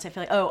 What else? I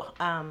feel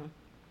like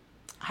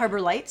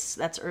Harbor Lights,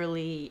 that's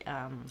early.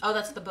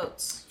 That's the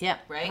boats. Yeah,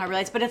 right. Harbor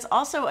Lights, but it's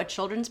also a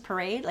children's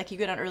parade. Like you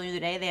go down earlier in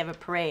the day, they have a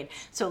parade.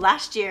 So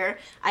last year,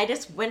 I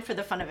just went for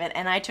the fun of it,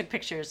 and I took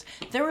pictures.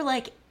 There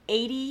were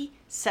 80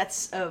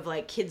 sets of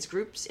kids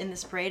groups in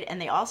this parade,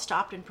 and they all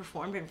stopped and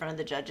performed in front of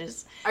the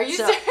judges. Are you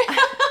serious?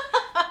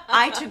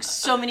 I took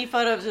so many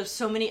photos of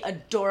so many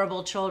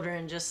adorable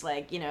children just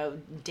like,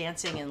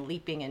 dancing and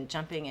leaping and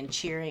jumping and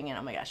cheering, and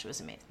oh my gosh, it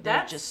was amazing. There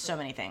were just so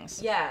many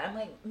things. Yeah, I'm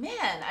like,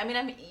 man, I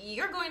mean,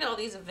 you're going to all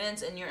these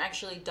events and you're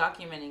actually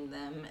documenting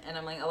them, and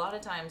I'm like, a lot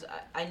of times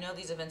I know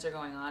these events are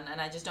going on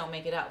and I just don't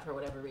make it out for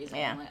whatever reason.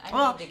 Yeah. I'm like,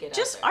 I need to get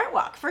just out there. Art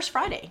Walk, First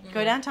Friday. Mm-hmm.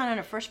 Go downtown on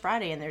a First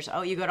Friday, and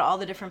you go to all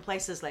the different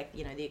places like,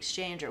 the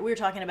Exchange, or we were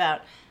talking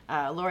about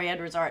Laurie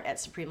Edwards art at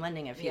Supreme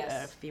Lending a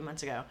few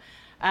months ago.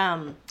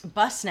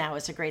 Bus now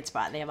is a great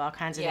spot. They have all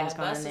kinds of things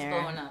going on there. Bus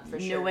is blowing up for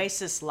sure.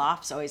 Oasis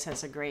Lofts always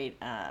has a great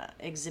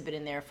exhibit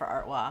in there for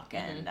Art Walk,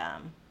 and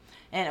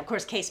of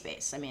course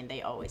K-Space. I mean,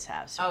 they always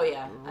have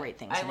great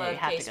things. I love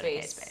have K-Space. To go to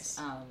K-Space.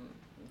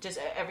 Just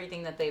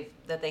everything that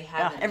they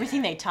have.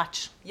 Everything they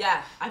touch.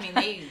 Yeah, I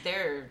mean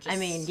they're just. I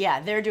mean,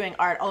 they're doing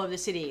art all over the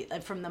city,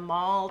 from the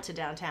mall to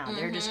downtown.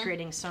 They're just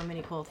creating so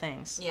many cool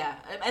things. Yeah,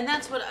 and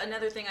that's what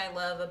another thing I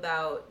love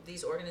about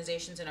these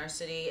organizations in our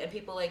city and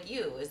people like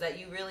you is that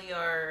you really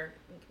are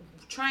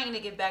trying to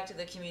give back to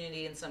the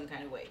community in some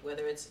kind of way,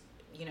 whether it's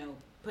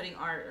putting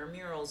art or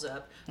murals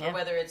up, or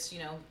whether it's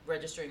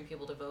registering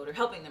people to vote or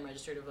helping them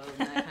register to vote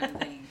and that kind of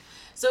thing.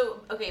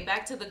 So, okay,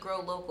 back to the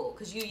Grow Local,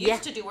 because you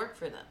used to do work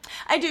for them.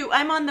 I do.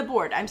 I'm on the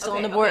board. I'm still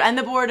on the board. Okay. I'm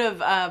the board of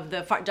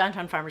the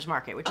Downtown Farmers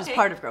Market, which is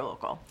part of Grow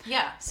Local.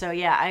 Yeah. So,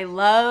 I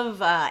love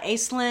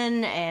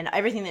Aislinn and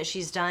everything that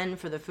she's done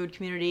for the food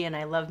community, and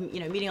I love,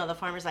 meeting all the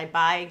farmers. I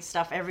buy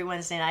stuff every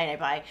Wednesday night. I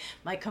buy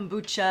my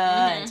kombucha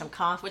and some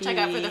coffee. Which I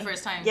got for the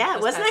first time. Yeah,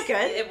 wasn't that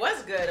good? It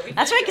was good.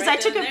 That's right, because I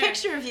took a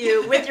picture of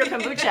you with your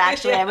kombucha,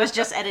 actually. I was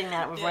just editing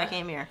that before I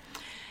came here.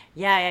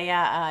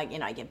 Yeah.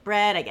 I get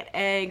bread, I get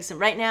eggs, and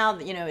right now,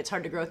 it's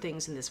hard to grow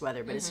things in this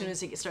weather. But as soon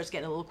as it starts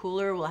getting a little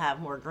cooler, we'll have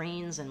more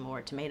greens and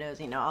more tomatoes.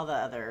 All the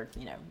other,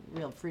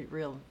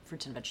 real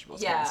fruits and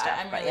vegetables. Yeah, kind of stuff.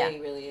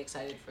 I'm really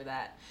excited for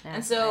that. Yeah,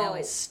 and so I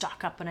always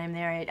stock up when I'm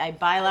there. I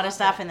buy a lot of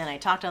stuff, and then I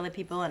talk to other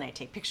people, and I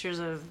take pictures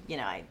of.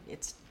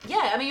 It's.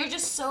 Yeah, I mean, you're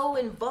just so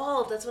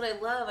involved. That's what I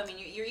love. I mean,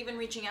 you're even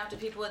reaching out to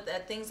people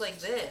at things like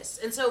this.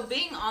 And so,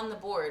 being on the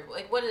board,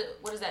 like, what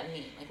does that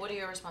mean? Like, what are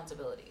your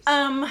responsibilities?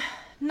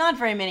 Not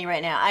very many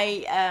right now.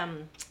 I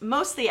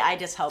mostly I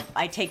just help.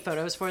 I take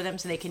photos for them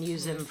so they can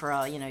use them for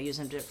all. Use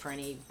them for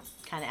any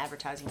kind of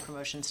advertising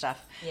promotion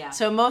stuff. Yeah.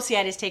 So mostly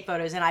I just take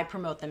photos and I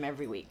promote them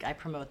every week. I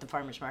promote the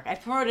farmers market. I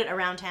promote it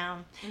around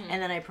town,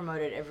 and then I promote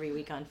it every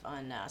week on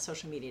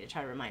social media to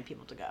try to remind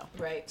people to go.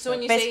 Right. So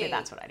when you basically say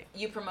that's what I do.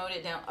 You promote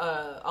it down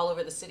all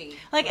over the city.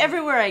 Like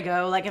everywhere I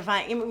go. Like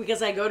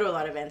because I go to a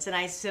lot of events and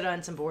I sit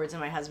on some boards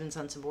and my husband's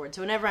on some boards.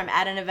 So whenever I'm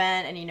at an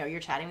event and you're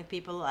chatting with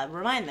people, I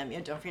remind them,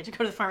 don't forget to go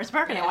to the farmers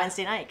market on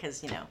Wednesday night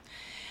because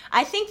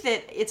I think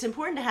that it's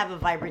important to have a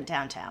vibrant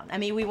downtown. I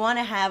mean, we want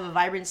to have a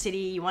vibrant city.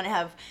 You want to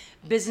have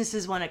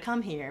businesses want to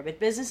come here, but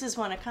businesses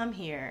want to come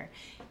here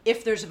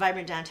if there's a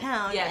vibrant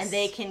downtown, and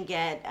they can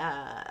get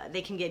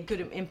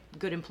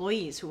good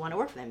employees who want to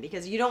work for them,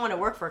 because you don't want to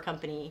work for a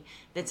company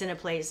that's in a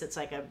place that's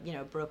like a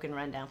broken,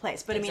 rundown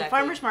place. But I mean,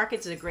 farmers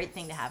markets is a great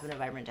thing to have in a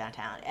vibrant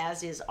downtown,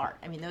 as is art.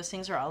 I mean, those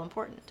things are all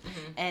important,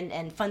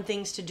 and fun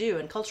things to do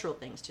and cultural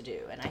things to do,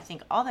 and I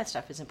think all that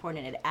stuff is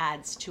important, and it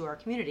adds to our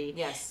community.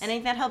 Yes, and I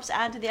think that helps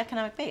add to the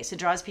economic base. It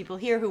draws people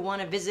here who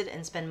want to visit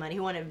and spend money,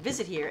 who want to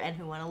visit here and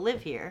who want to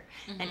live here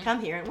and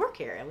come here and work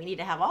here, and we need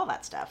to have all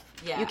that stuff.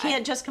 Yeah, you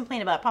can't just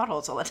complain about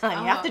potholes all the time.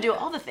 You have to do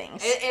all the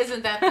things.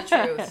 Isn't that the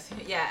truth?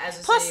 Yeah, as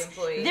a city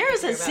employee. There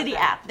is a city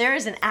app. There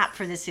is an app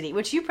for the city,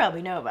 which you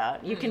probably know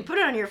about. You can put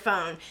it on your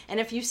phone, and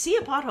if you see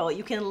a pothole,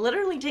 you can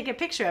literally take a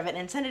picture of it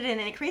and send it in,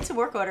 and it creates a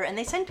work order, and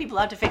they send people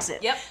out to fix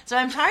it. Yep. So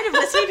I'm tired of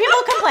listening to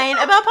people complain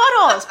about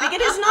potholes, because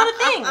it is not a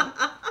thing.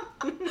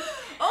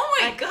 Oh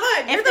my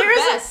God, you're if there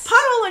is a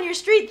pothole on your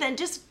street, then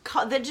just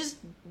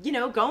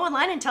go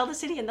online and tell the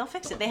city, and they'll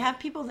fix it. They have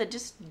people that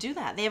just do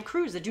that. They have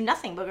crews that do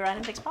nothing but go around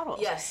and fix potholes.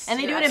 Yes, and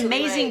they do an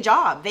amazing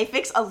job. They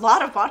fix a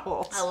lot of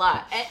potholes. A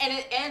lot,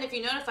 and if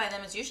you notify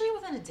them, it's usually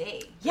within a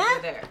day. Yeah,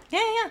 they're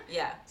there.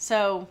 Yeah.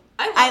 So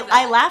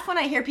I laugh when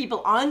I hear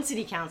people on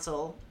city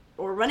council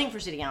or running for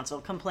city council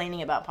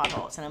complaining about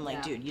potholes, and I'm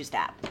like, dude, use the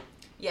app.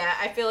 Yeah,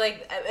 I feel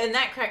like, and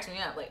that cracks me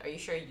up. Like, are you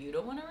sure you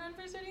don't want to run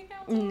for city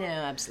council? No,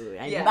 absolutely.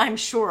 I'm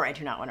sure I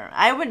do not want to run.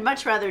 I would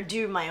much rather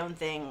do my own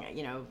thing,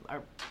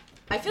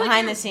 I feel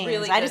behind the scenes.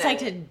 Really I just like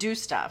to do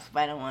stuff,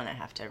 but I don't want to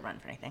have to run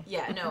for anything.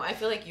 Yeah, no, I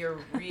feel like you're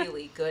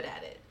really good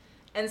at it.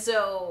 And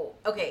so,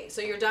 okay,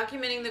 so you're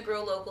documenting the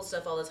Grow Local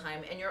stuff all the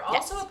time, and you're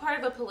also a part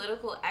of a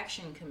political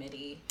action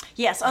committee.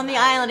 Yes, on the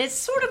island. It's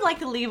sort of like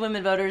the League of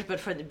Women Voters, but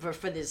for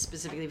this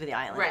specifically for the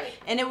island. Right.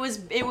 And it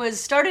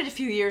was started a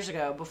few years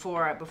ago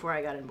before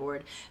I got on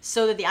board,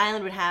 so that the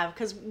island would have,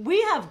 because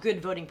we have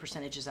good voting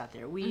percentages out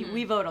there.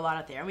 We vote a lot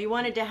out there, and we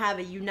wanted to have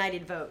a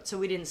united vote, so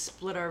we didn't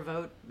split our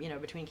vote,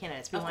 between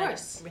candidates. We wanted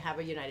to have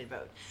a united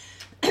vote.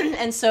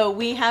 And so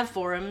we have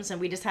forums, and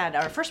we just had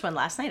our first one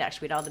last night,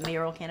 actually. We had all the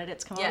mayoral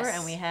candidates come over, and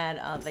and we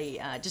had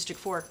the District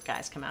 4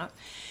 guys come out.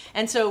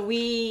 And so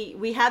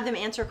we had them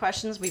answer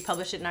questions. We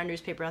published it in our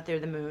newspaper out there,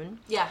 The Moon.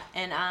 Yeah.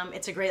 And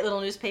it's a great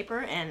little newspaper,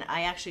 and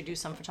I actually do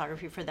some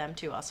photography for them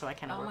too. Also, I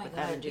kind of work with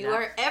them and do that. You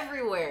are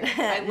everywhere.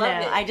 I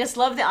love it. I just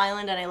love the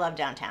island and I love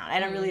downtown. I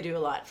don't really do a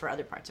lot for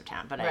other parts of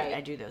town, but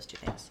I do those two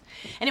things.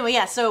 Anyway,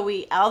 yeah. So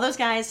all those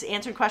guys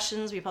answered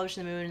questions. We published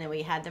in The Moon, and then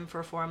we had them for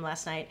a forum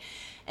last night.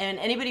 And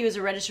anybody who's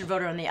a registered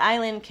voter on the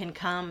island can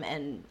come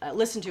and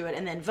listen to it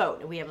and then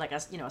vote. We have like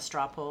a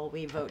straw poll.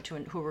 We vote to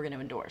who we're going to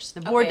endorse.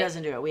 The board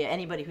doesn't do it.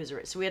 Anybody who's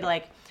so we had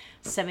like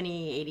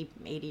 70,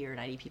 80 or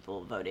 90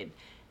 people voted.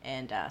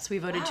 And so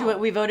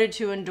we voted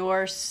to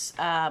endorse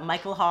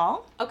Michael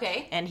Hall.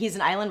 Okay. And he's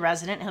an island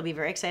resident. He'll be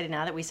very excited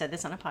now that we said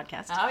this on a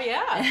podcast. Oh,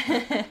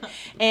 yeah.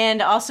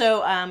 And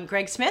also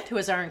Greg Smith, who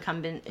was our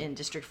incumbent in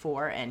District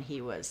 4, and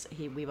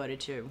we voted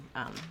to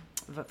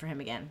vote for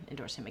him again,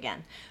 endorse him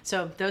again.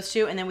 So those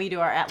two, and then we do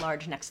our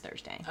at-large next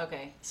Thursday.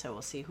 Okay. So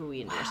we'll see who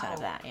we endorse out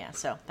of that. Yeah,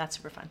 so that's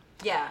super fun.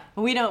 Yeah.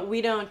 We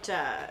don't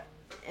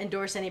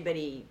endorse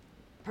anybody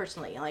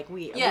personally. Like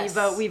we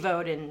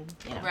vote and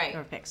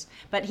whoever picks.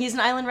 But he's an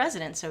island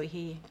resident, so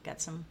he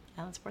got some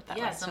island support that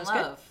way. Yeah, some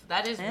love. Good.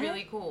 That is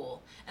really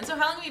cool. And so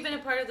how long have you been a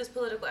part of this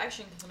political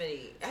action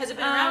committee? Has it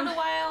been around a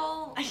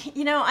while?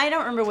 I don't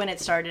remember when it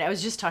started. I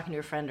was just talking to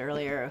a friend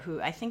earlier who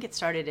I think it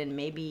started in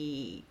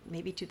maybe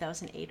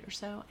 2008 or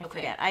so. I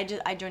forget.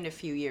 I joined a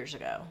few years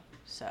ago.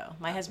 So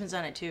my husband's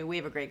on it too. We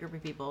have a great group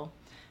of people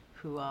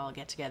who all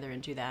get together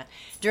and do that.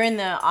 During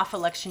the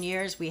off-election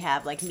years, we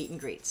have like meet and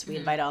greets. We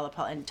invite all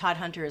the and Todd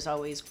Hunter is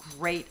always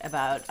great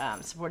about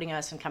supporting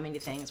us and coming to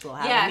things. We'll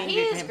have a meet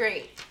and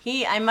greet.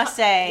 He is great. I must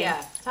say,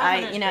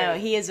 great.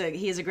 he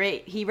is a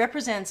great. He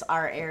represents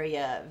our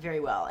area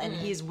very well, and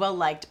he's well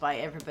liked by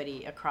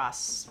everybody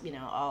across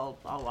all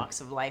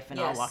walks of life and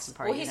all walks of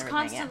party. Well, he's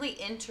constantly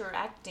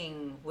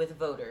interacting with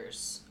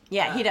voters.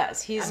 Yeah, he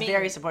does. He's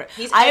very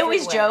supportive. I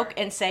always joke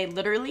and say,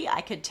 literally,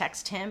 I could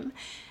text him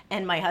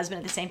and my husband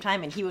at the same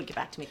time, and he would get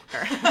back to me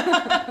quicker.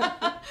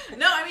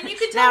 No, you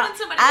could tell when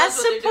somebody knows as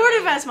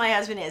supportive as my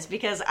husband is,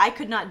 because I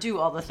could not do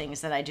all the things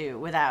that I do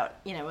without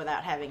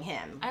having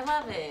him. I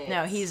love it.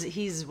 No,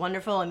 he's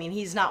wonderful.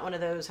 He's not one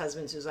of those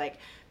husbands who's like,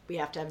 we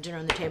have to have dinner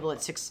on the table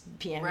at 6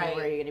 p.m. Right.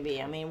 Where are you going to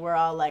be? We're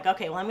all like,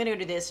 okay, well, I'm going to go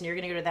do this, and you're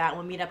going to go to that, and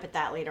we'll meet up at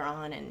that later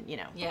on, and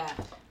Yeah.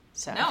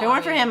 So if it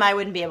weren't for him, I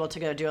wouldn't be able to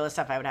go do all this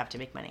stuff. I would have to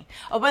make money.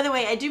 Oh, by the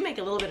way, I do make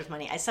a little bit of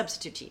money. I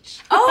substitute teach.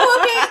 Oh,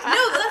 okay.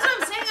 No, that's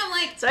what I'm saying. I'm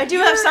like, so I do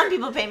have some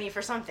people pay me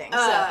for something.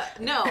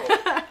 No.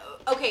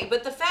 Okay,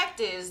 but the fact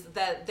is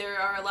that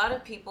there are a lot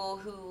of people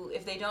who,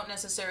 if they don't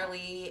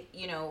necessarily,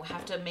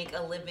 have to make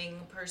a living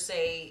per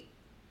se,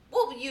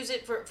 will use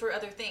it for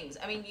other things.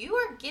 You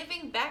are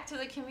giving back to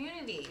the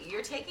community.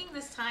 You're taking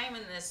this time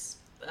and this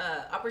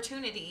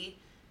opportunity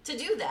to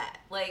do that.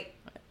 Like,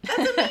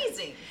 that's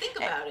amazing. Think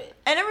about it.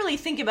 I don't really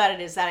think about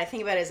it as that. I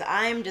think about it as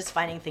I'm just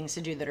finding things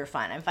to do that are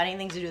fun. I'm finding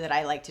things to do that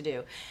I like to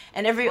do.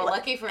 And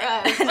lucky for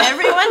us. And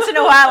every once in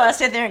a while I'll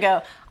sit there and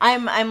go,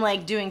 I'm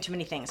like doing too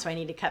many things, so I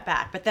need to cut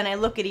back. But then I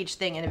look at each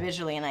thing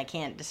individually and I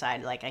can't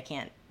decide, like I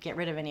can't get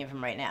rid of any of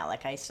them right now.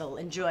 Like I still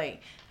enjoy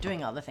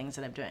doing all the things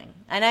that I'm doing.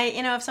 And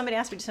if somebody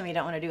asks me to do something I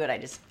don't want to do it, I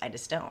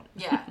just don't.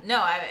 Yeah.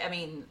 No,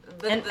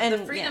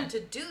 the freedom to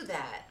do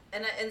that.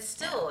 And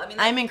still,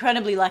 I'm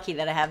incredibly lucky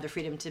that I have the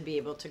freedom to be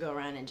able to go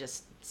around and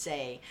just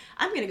say,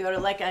 I'm going to go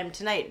to, I'm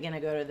tonight going to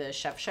go to the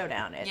Chef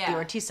Showdown at the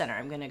Ortiz Center.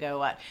 I'm going to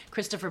go,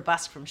 Christopher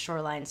Busk from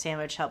Shoreline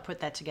Sandwich helped put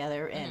that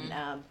together.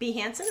 And Bea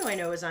Hansen, who I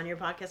know was on your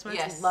podcast once.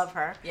 Yes. Love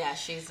her. Yeah,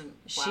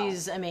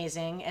 she's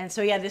amazing. And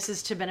so, this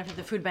is to benefit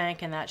the food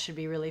bank, and that should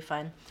be really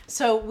fun.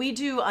 So we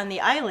do, on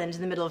the island,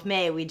 in the middle of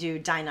May, we do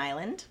Dine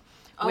Island.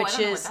 Which I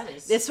don't know what that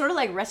is. It's sort of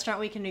like Restaurant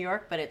Week in New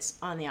York, but it's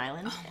on the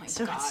island. Oh my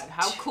God,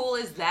 how cool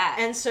is that?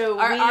 And so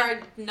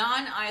our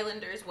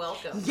non-islanders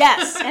welcome.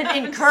 Yes, and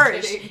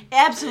encouraged.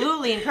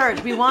 Absolutely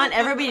encouraged. We want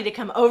everybody to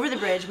come over the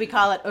bridge. We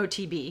call it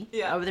OTB,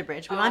 over the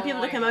bridge. We want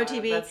people to come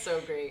OTB. That's so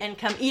great. And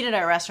come eat at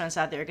our restaurants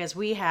out there, because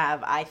we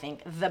have, I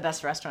think, the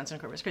best restaurants in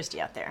Corpus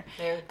Christi out there.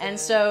 They're good. And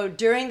so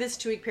during this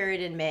 2-week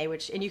period in May,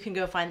 and you can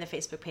go find the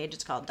Facebook page,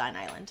 it's called Dine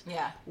Island.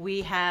 Yeah.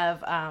 We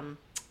have...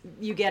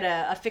 you get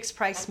a fixed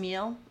price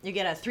meal. You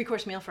get a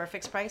 3-course meal for a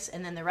fixed price,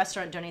 and then the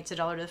restaurant donates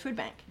 $1 to the food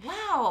bank.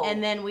 Wow.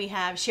 And then we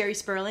have Sherry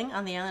Sperling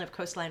on the island of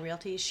Coastline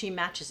Realty. She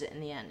matches it in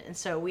the end. And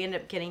so we end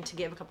up getting to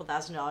give a couple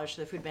 $1,000s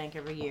to the food bank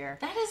every year.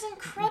 That is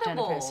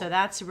incredible. So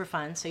that's super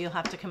fun. So you'll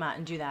have to come out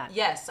and do that.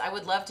 Yes, I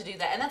would love to do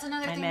that. And that's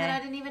another thing that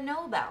I didn't even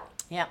know about.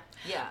 Yeah.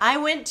 Yeah. I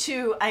went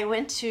to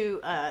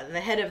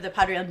the head of the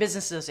Padre Island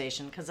Business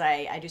Association, because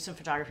I do some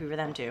photography for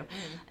them too.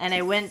 And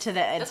I went to the...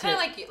 That's kind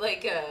of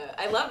like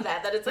I love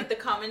that it's like the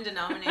common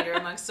denominator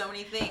amongst so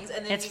many things.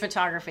 And then it's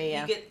photography,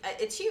 yeah.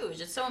 It's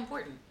huge. It's so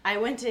important. I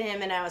went to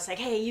him and I was like,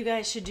 hey, you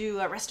guys should do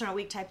a restaurant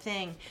week type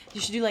thing.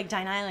 You should do like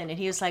Dine Island. And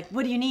he was like,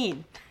 what do you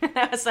need? And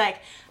I was like,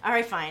 all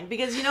right, fine.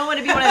 Because you don't want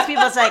to be one of those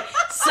people that's like,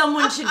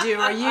 someone should do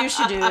or you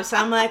should do. So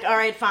I'm like, all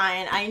right,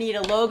 fine. I need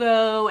a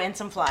logo and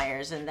some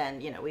flyers. And then,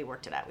 we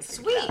worked it out. We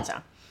Sweet. It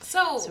out,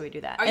 so we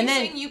do that. Are you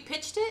saying you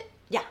pitched it?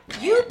 Yeah.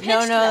 You pitched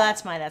No, that?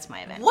 that's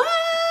my event. What?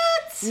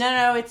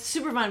 No, it's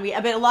super fun.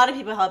 But a lot of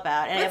people help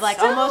out, and But like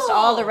still. almost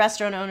all the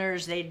restaurant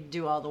owners, they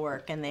do all the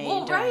work, and they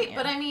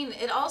But I mean,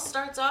 it all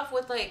starts off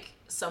with like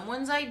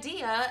someone's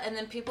idea, and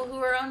then people who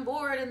are on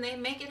board, and they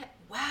make it.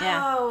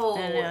 Wow,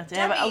 no. They have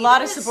Debbie, a lot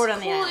that of is support on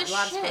the cool island. as A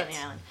lot of support on shit.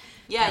 the island.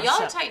 Yeah, Yeah, y'all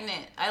so- are tight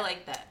knit. I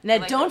like that. Now, I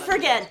like don't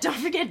that.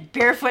 forget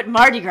Barefoot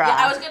Mardi Gras.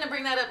 Yeah, I was gonna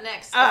bring that up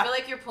next. I feel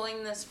like you're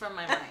pulling this from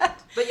my mind.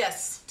 But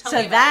yes, tell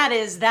me about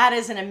that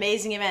is an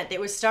amazing event. It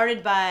was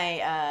started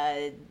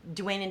by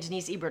Dwayne and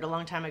Denise Ebert a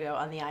long time ago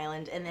on the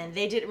island, and then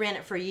they ran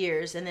it for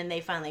years, and then they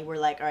finally were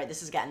like, all right,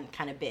 this has gotten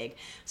kind of big,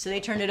 so they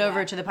turned it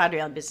over to the Padre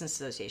Island Business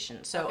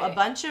Association. So a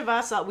bunch of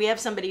us, we have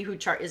somebody who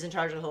is in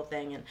charge of the whole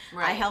thing, and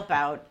I help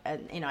out,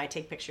 and I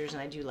take pictures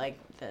and I do like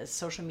the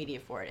social media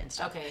for it and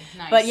stuff. Okay,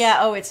 nice. But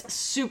yeah, it's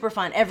super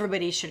fun.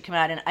 Everybody should come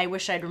out, and I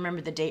wish I'd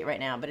remembered the date right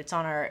now, but it's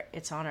on our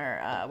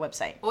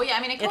website. Well, yeah,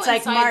 I mean, it It's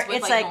coincides like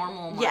with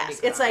normal Mardi Gras,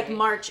 it's like right?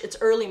 March. It's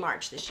early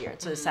March this year.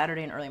 It's a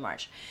Saturday in early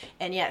March,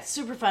 and yeah, it's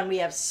super fun. We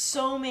have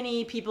so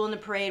many people in the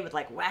parade with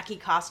like wacky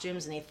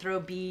costumes, and they throw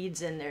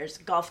beads, and there's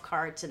golf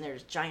carts, and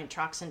there's giant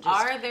trucks, and just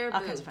Are there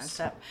all kinds of fun boobs?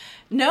 stuff.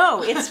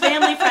 No, it's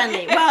family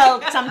friendly.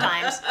 Well,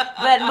 sometimes,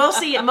 but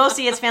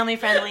mostly it's family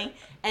friendly.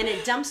 And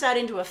it dumps out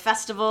into a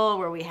festival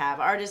where we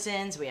have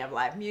artisans, we have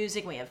live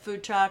music, we have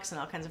food trucks,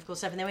 and all kinds of cool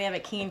stuff. And then we have a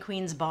King and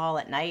Queen's ball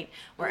at night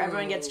where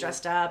everyone gets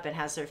dressed up and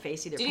has their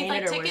face either Do you need,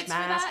 painted like, or wears tickets for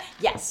masks. that?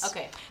 Yes.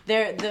 Okay.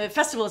 The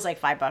festival is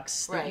like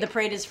 $5. Right. The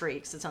parade is free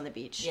because it's on the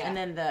beach. Yeah. And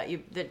then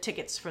the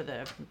tickets for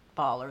the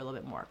ball are a little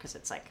bit more because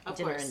it's like Of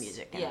dinner course. and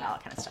music and Yeah. all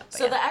that kind of stuff. But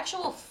So yeah. the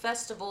actual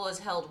festival is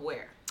held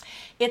where?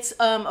 It's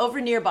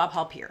over near Bob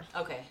Hall Pier.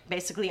 Okay.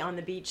 Basically on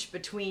the beach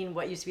between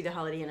what used to be the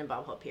Holiday Inn and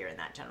Bob Hall Pier in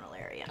that general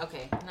area.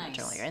 Okay, nice.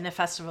 General area. And the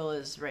festival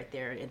is right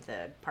there in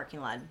the parking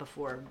lot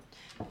before.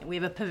 We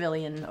have a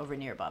pavilion over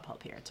near Bob Hall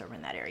Pier. It's over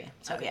in that area.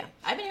 So Okay. yeah.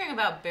 I've been hearing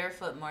about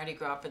Barefoot Mardi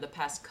Gras for the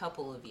past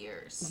couple of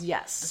years.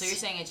 Yes. So you're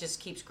saying it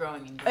just keeps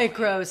growing and growing. It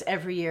grows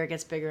every year. It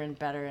gets bigger and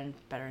better and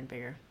better and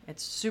bigger.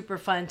 It's super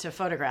fun to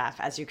photograph,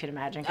 as you can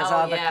imagine, because Oh,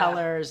 all the yeah.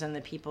 colors and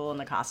the people and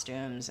the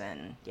costumes,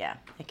 and yeah,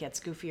 it gets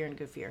goofier and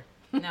goofier.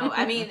 No,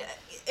 I mean,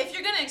 if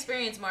you're going to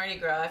experience Mardi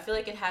Gras, I feel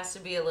like it has to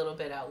be a little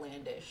bit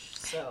outlandish.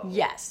 So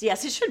Yes,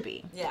 it should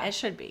be. Yeah. It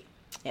should be.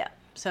 Yeah.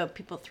 So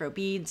people throw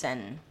beads,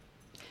 and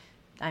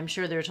I'm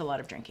sure there's a lot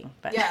of drinking,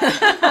 but Yeah.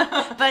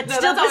 but No,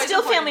 still, that's always still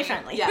important family to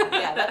me. friendly.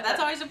 Yeah, that's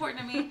always important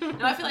to me.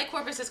 No, I feel like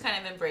Corpus has kind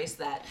of embraced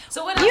that.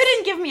 So what else? You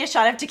didn't give me a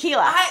shot of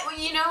tequila.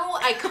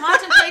 I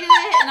contemplated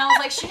it, and I was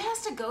like, she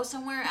has to go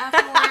somewhere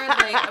afterward.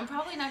 Like, I'm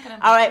probably not going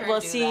to. All right, her well,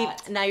 do see,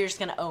 that. now you're just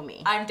gonna owe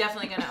me. I'm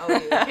definitely going to owe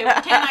you.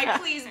 Can I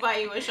please buy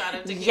you a shot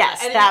of tequila?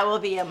 Yes, And that will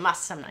be a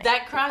must some night.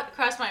 That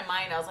crossed my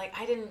mind. I was like,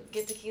 I didn't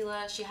get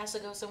tequila. She has to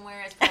go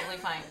somewhere. It's probably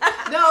fine.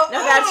 No,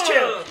 that's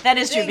true. That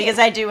is true Dang because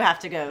I do have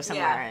to go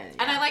somewhere.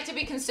 Yeah. And I like to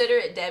be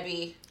considerate,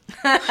 Debbie.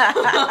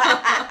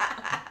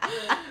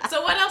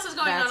 So what else is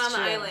going That's on the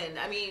true. island?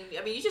 I mean,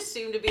 you just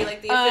seem to be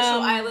like the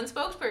official island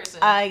spokesperson.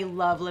 I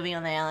love living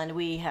on the island.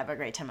 We have a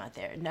great time out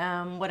there.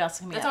 What else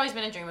can we That's have? always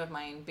been a dream of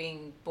mine.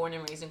 Being born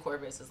and raised in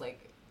Corpus is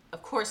like,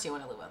 of course you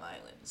want to live on the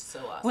island. It's so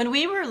awesome. When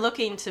we were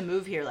looking to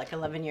move here like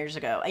 11 years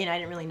ago, I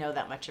didn't really know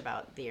that much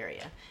about the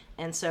area.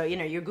 And so,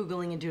 you're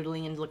Googling and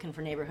doodling and looking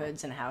for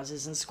neighborhoods and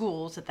houses and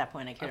schools. At that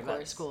point, I cared Of about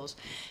course. schools.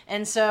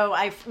 And so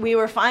we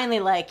were finally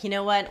like, you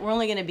know what? We're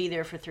only going to be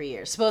there for 3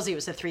 years. Supposedly it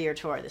was a 3-year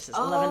tour. This is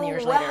 11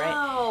 years later,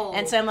 wow. right?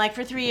 And so I'm like,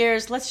 for 3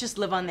 years, let's just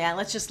live on the island.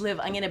 Let's just live.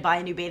 I'm going to buy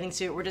a new bathing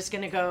suit. We're just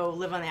going to go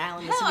live on the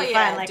island. This will Hell be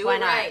yeah, fun. Like, do why it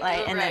not? right,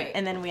 Like, do it right.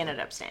 and then we ended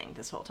up staying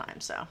this whole time.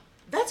 So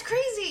That's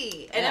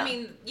crazy. And Yeah. I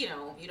mean, you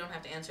don't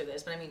have to answer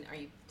this, but I mean, are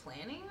you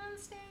planning on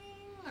staying?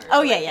 Or Oh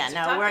like, yeah, things yeah. you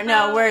No, talked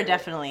we're about?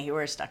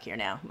 definitely stuck here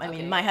now. I Okay.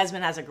 mean, my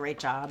husband has a great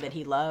job that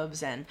he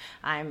loves, and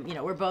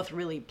we're both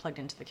really plugged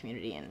into the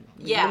community, and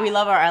we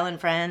love our island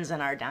friends and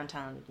our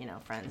downtown,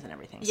 friends and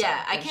everything. So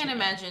Yeah, I it can't should be-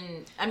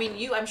 imagine. I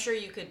mean, I'm sure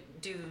you could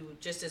do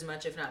just as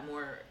much, if not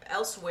more,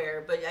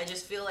 elsewhere. But I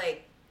just feel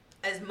like,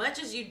 as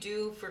much as you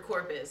do for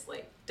Corpus,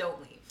 like,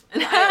 don't leave.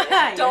 And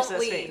You're don't so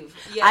leave.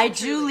 sweet. Yeah, I do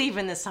truly. leave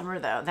in the summer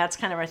though. That's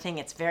kind of our thing.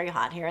 It's very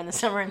hot here in the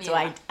summer, and so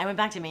Yeah. I went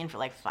back to Maine for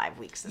like 5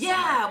 weeks. This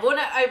Yeah, summer. when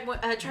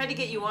I tried to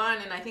get you on,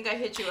 and I think I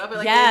hit you up at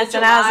like Yes, the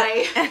and end of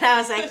I July.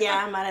 was like,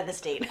 yeah, I'm out of the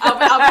state. I'll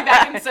be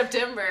back in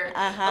September.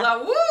 Uh-huh. I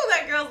thought, woo,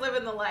 that girl's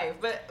living the life.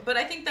 But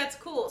I think that's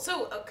cool.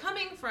 So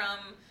coming from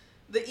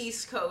the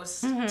East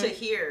Coast to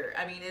here,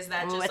 I mean, is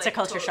that just it's like a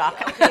culture totally-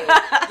 shock. Okay,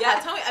 yeah.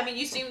 Tell me. I mean,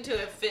 you seem to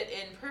have fit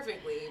in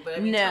perfectly, but I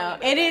mean, tell No, me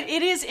about that.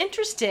 it is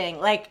interesting.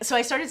 Like, so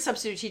I started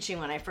substitute teaching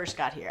when I first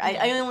got here.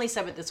 I only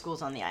sub at the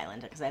schools on the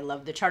island because I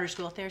love the charter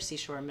school out there,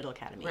 Seashore Middle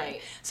Academy.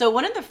 Right. So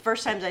one of the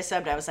first times I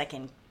subbed, I was like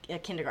in a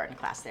kindergarten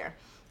class there.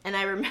 And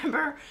I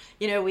remember,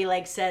 we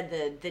like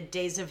said the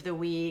days of the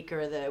week,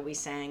 or we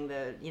sang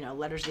the,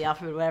 letters of the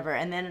alphabet or whatever.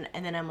 And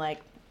then I'm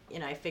like,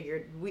 I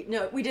figured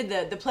we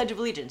did the Pledge of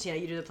Allegiance.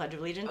 You do the Pledge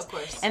of Allegiance. Of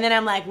course. And then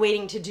I'm like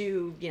waiting to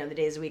do, the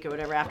days of the week or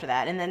whatever after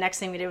that. And the next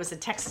thing we did was the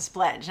Texas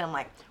Pledge. And I'm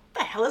like,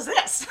 the hell is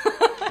this?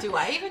 Do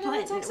I even know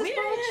the Texas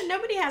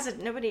pledge?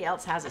 Nobody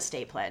else has a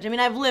state pledge. I mean,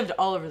 I've lived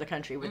all over the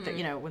country with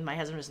when my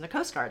husband was in the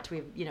Coast Guard.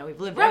 We've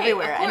lived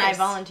everywhere, and I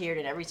volunteered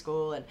at every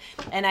school,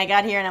 and I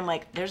got here and I'm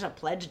like, there's a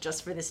pledge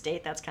just for the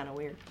state. That's kind of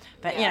weird,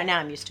 but now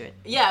I'm used to it.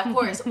 Yeah, of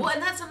course. Well,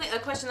 and that's a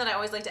question that I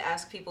always like to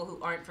ask people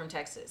who aren't from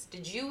Texas.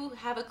 Did you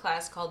have a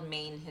class called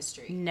Maine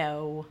history?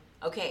 No.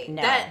 Okay.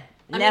 No.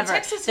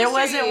 Never. There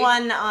wasn't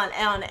one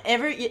on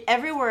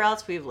everywhere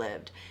else we've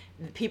lived.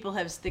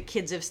 The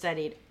kids have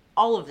studied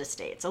all of the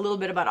states, a little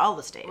bit about all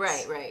the states.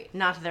 Right.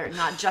 Not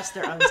just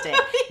their own state.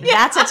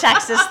 That's a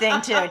Texas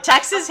thing too.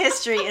 Texas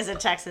history is a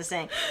Texas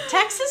thing.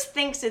 Texas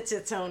thinks it's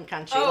its own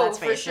country. Let's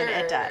face it,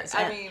 it does.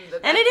 And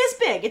it is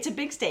big. It's a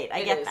big state.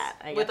 I get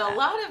that. With a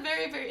lot of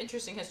very, very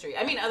interesting history.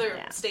 I mean,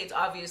 other states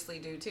obviously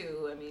do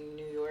too. I mean,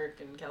 New York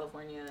and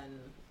California and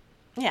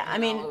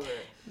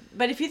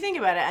but if you think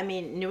about it, I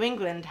mean, New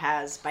England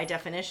has, by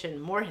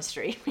definition, more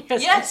history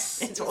because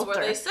it's older.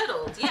 Where they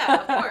settled. Yeah,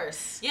 of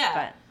course.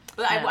 Yeah.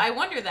 But I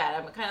wonder that.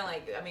 I'm kind of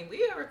like, I mean,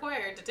 we are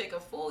required to take a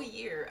full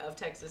year of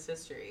Texas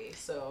history,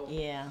 so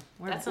yeah,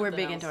 we're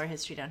big into our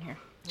history down here.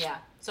 Yeah.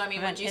 So I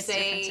mean, would you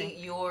say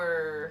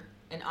you're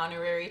an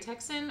honorary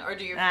Texan, or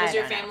does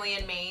your family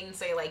in Maine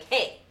say like,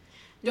 hey?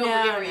 Don't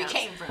forget where you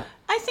came from.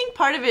 I think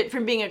part of it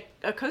from being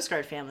a Coast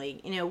Guard family,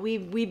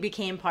 we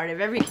became part of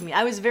every community.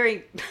 I was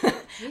very,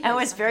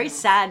 very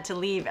sad to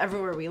leave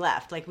everywhere we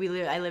left. Like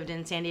I lived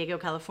in San Diego,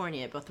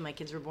 California. Both of my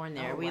kids were born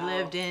there. We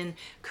lived in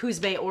Coos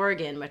Bay,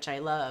 Oregon, which I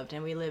loved,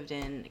 and we lived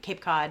in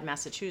Cape Cod,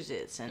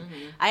 Massachusetts, and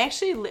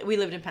we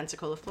lived in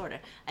Pensacola, Florida.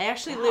 I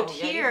actually lived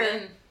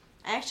here.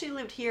 I actually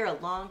lived here a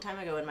long time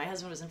ago when my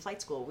husband was in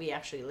flight school. We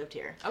actually lived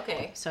here.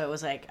 Okay. So it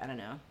was like, I don't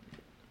know,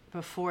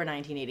 before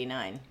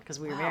 1989, because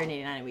we were married in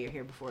 89 and we were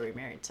here before we were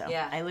married. So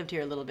I lived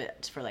here a little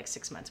bit for like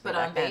 6 months. But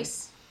on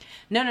base?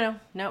 No.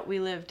 We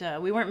lived.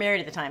 We weren't married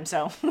at the time,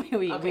 so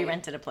we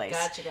rented a place.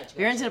 Gotcha.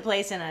 We rented a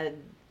place in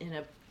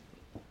a.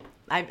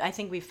 I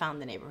think we've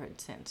found the neighborhood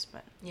since,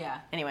 but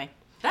anyway.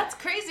 That's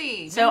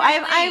crazy. So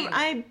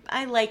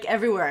I like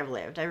everywhere I've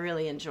lived. I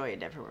really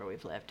enjoyed everywhere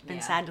we've lived.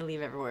 Been sad to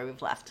leave everywhere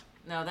we've left.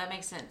 No, that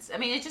makes sense. I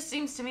mean, it just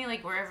seems to me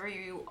like wherever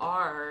you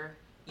are,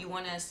 you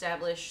want to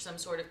establish some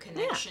sort of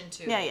connection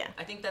to. Yeah.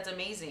 I think that's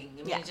amazing.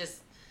 I mean,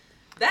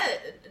 that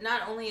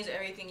not only is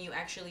everything you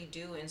actually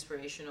do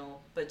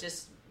inspirational, but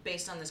just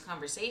based on this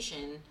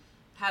conversation,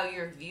 how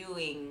you're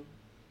viewing.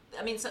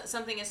 I mean,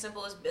 something as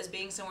simple as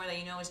being somewhere that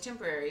you know is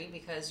temporary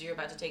because you're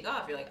about to take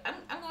off. You're like,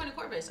 I'm going to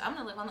Corpus. I'm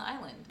going to live on the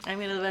island. I'm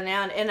going to live on the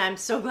island, and I'm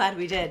so glad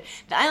we did.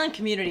 The island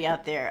community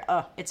out there,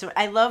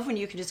 I love when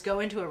you can just go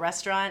into a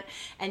restaurant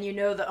and you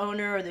know the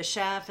owner or the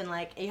chef, and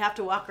like you have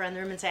to walk around the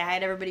room and say hi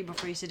to everybody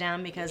before you sit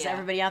down because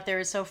everybody out there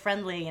is so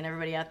friendly and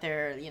everybody out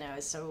there,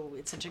 it's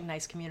such a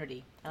nice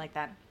community. I like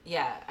that.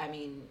 Yeah, I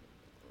mean,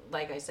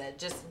 like I said,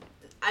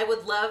 I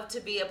would love to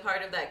be a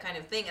part of that kind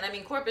of thing. And I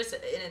mean, Corpus,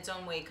 in its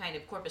own way, kind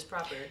of Corpus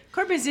proper.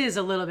 Corpus is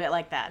a little bit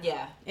like that.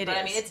 Yeah. But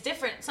I mean, it's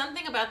different.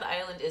 Something about the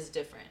island is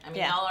different. I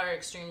mean, y'all are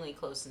extremely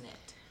close-knit.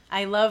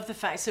 I love the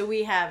fact, so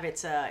we have,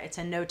 it's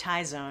a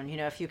no-tie zone.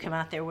 If you come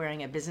out there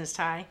wearing a business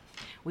tie,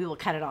 we will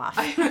cut it off.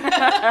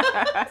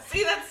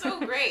 See, that's so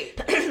great.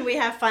 We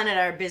have fun at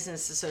our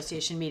business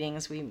association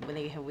meetings. We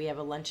have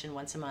a luncheon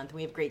once a month.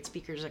 We have great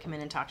speakers that come in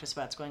and talk to us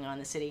about what's going on in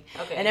the city.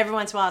 Okay. And every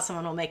once in a while,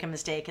 someone will make a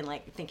mistake and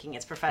like thinking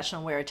it's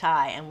professional, wear a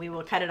tie, and we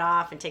will cut it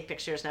off and take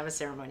pictures and have a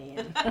ceremony.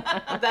 And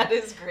that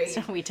is great.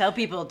 So we tell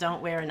people,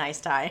 don't wear a nice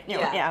tie.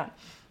 Yeah.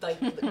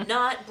 Like,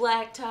 not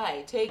black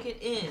tie. Take it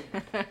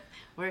in.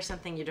 Wear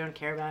something you don't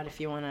care about if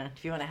you wanna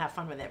have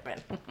fun with it, but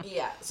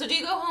yeah. So do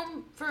you go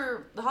home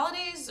for the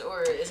holidays,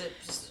 or is it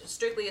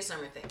strictly a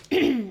summer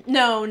thing?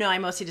 No, I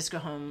mostly just go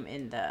home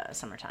in the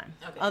summertime.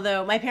 Okay.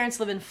 Although my parents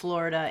live in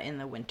Florida in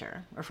the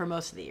winter, or for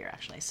most of the year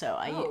actually. So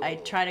I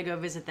try to go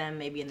visit them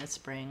maybe in the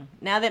spring.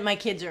 Now that my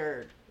kids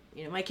are.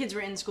 My kids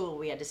were in school.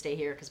 We had to stay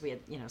here because we had,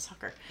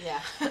 soccer.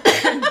 Yeah. But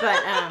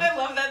I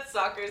love that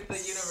soccer's the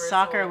universal.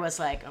 Soccer was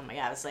like, oh my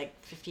God, it was like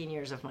 15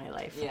 years of my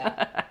life.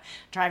 Yeah.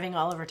 Driving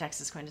all over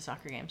Texas, going to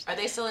soccer games. Are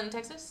they still in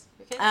Texas?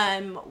 Your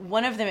kids?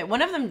 One of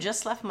them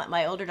just left.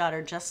 My older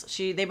daughter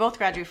they both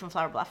graduated from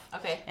Flower Bluff.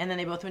 Okay. And then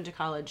they both went to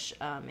college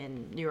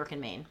in New York and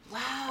Maine.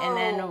 Wow. And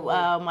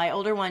then my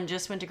older one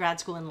just went to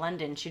grad school in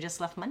London. She just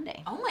left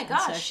Monday. Oh my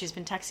gosh. And so she's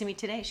been texting me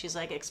today. She's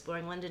like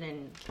exploring London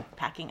and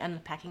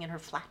unpacking in her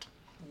flat.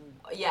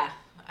 Yeah.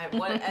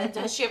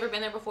 Has she ever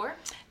been there before?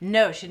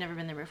 No, she'd never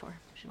been there before.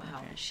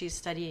 Wow. She's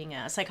studying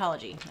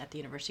psychology at the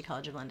University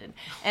College of London.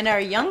 And our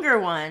younger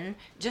one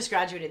just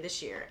graduated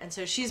this year. And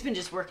so she's been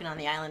just working on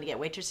the island to get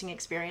waitressing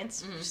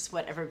experience, which is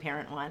what every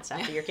parent wants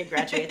after your kid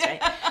graduates,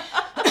 right?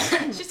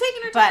 She's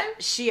taking her time.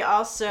 But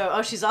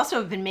she's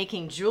also been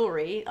making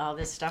jewelry, all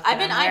this stuff. I've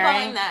been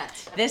eyeballing that.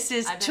 This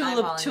is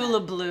Tula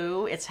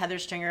Blue. It's Heather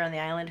Stringer on the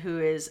island, who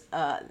is,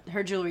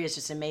 her jewelry is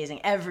just amazing.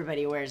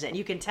 Everybody wears it. And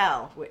you can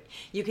tell.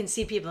 You can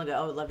see people and go,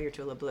 oh, love your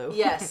Tula Blue.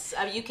 Yes,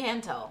 you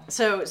can tell.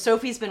 So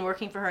Sophie's been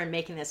working for her and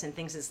making this and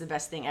thinks it's the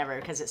best thing ever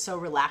because it's so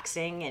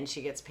relaxing and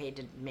she gets paid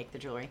to make the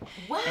jewelry.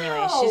 Wow.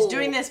 Anyway, she's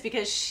doing this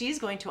because she's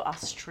going to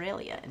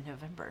Australia in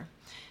November.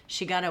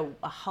 she got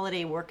a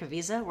holiday work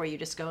visa where you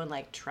just go and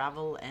like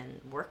travel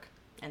and work.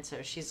 And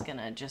so she's going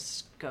to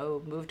just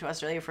go move to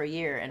Australia for a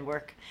year and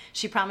work.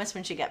 She promised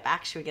when she got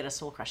back, she would get a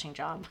soul-crushing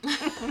job.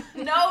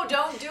 No,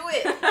 don't do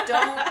it.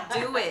 Don't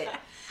do it.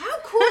 How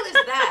cool is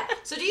that?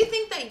 So do you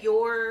think that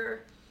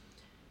your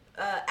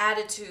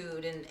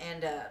attitude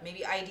and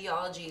maybe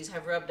ideologies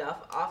have rubbed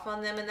off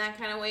on them in that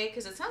kind of way?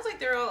 Because it sounds like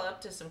they're all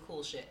up to some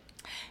cool shit.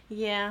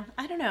 Yeah,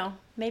 I don't know.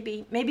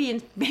 Maybe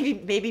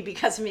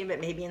because of me,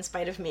 but maybe in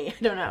spite of me.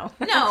 I don't know.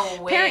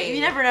 No way.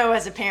 You never know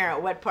as a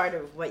parent what part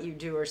of what you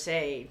do or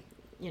say,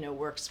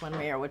 works one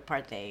way or what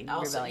part they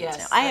rebel against.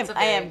 Yes, I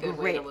have good great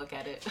way to look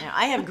at it.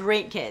 I have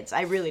great kids.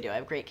 I really do. I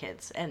have great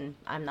kids, and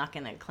I'm not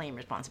going to claim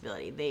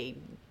responsibility.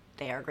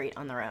 They are great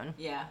on their own.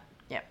 Yeah.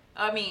 Yep.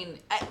 I mean,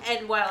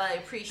 and while I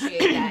appreciate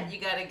that, you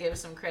got to give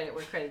some credit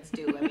where credit's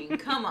due. I mean,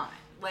 come on.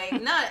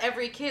 Like, not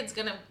every kid's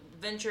going to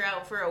venture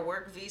out for a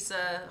work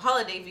visa,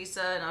 holiday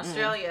visa in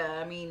Australia.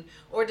 I mean,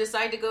 or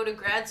decide to go to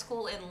grad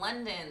school in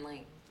London.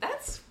 Like,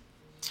 that's,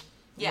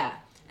 yeah.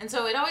 And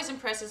so it always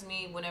impresses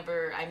me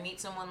whenever I meet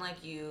someone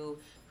like you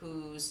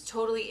who's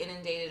totally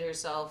inundated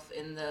herself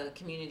in the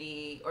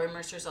community or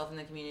immersed herself in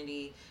the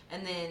community,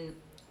 and then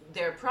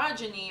their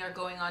progeny are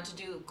going on to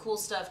do cool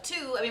stuff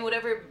too. I mean,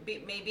 whatever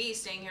it may be,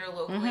 staying here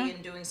locally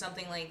and doing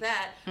something like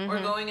that, or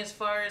going as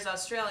far as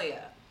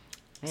Australia.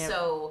 Yep.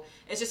 So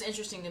it's just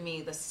interesting to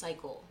me, the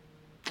cycle.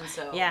 And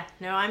so yeah,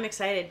 no, I'm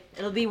excited.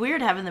 It'll be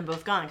weird having them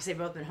both gone because they've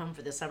both been home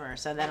for the summer.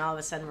 So then all of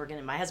a sudden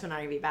my husband and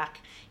I are gonna be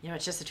back.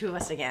 It's just the two of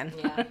us again.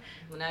 Yeah.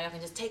 Well, now you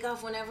can just take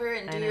off whenever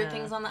and do your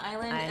things on the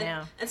island. I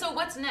know. And so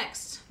what's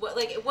next? What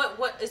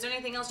is there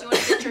anything else you want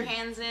to get your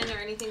hands in, or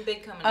anything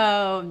big coming up?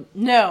 Oh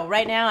no!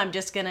 Right now I'm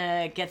just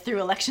gonna get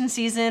through election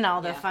season,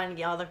 all the fun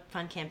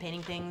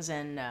campaigning things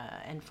and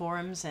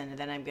forums, and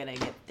then I'm gonna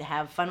get to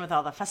have fun with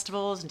all the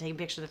festivals and taking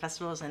pictures of the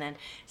festivals, and then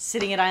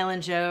sitting at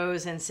Island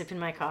Joe's and sipping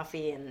my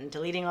coffee and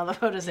deleting all the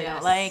photos I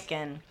don't like,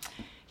 and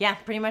yeah,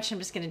 pretty much I'm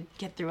just gonna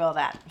get through all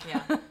that.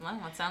 Yeah,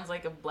 well, it sounds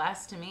like a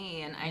blast to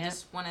me, and I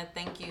just want to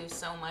thank you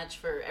so much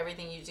for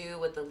everything you do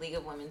with the League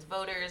of Women's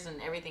Voters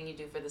and everything you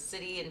do for the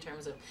city in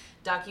terms of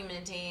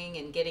documenting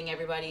and getting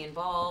everybody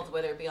involved,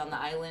 whether it be on the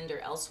island or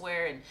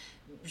elsewhere, and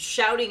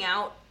shouting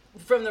out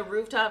from the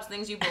rooftops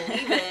things you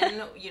believe in,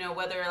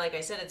 whether, like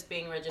I said, it's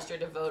being registered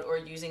to vote or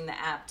using the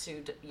app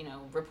to,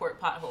 report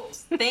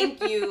potholes.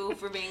 Thank you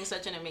for being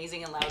such an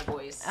amazing and loud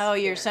voice. Oh,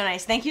 you're so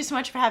nice. Thank you so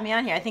much for having me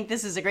on here. I think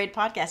this is a great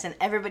podcast, and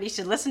everybody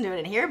should listen to it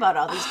and hear about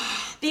all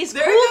these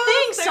cool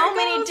things. So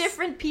many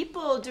different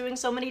people doing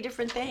so many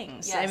different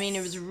things. Yes. I mean,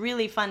 it was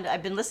really fun.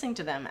 I've been listening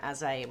to them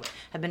as I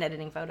have been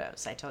editing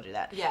photos. I told you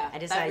that. Yeah, I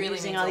just started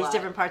using all these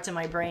different parts of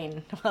my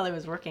brain while I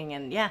was working,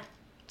 and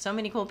so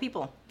many cool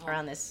people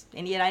around this,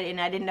 and yet I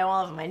didn't know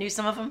all of them. I knew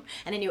some of them,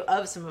 and I knew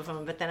of some of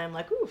them, but then I'm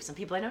like, ooh, some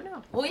people I don't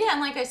know. Well, yeah,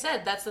 and like I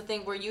said, that's the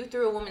thing where you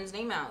threw a woman's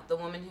name out, the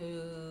woman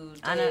who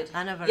did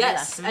Anna Varela.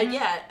 Yes,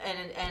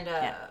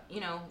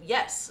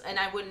 yes, and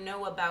I wouldn't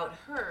know about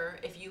her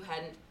if you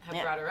hadn't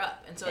have brought her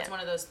up, and so it's one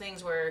of those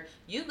things where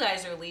you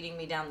guys are leading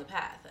me down the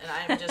path, and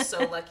I'm just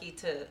so lucky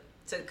to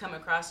come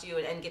across you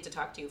and get to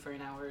talk to you for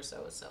an hour or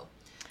so. So,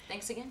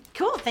 thanks again.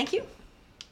 Cool, thank you.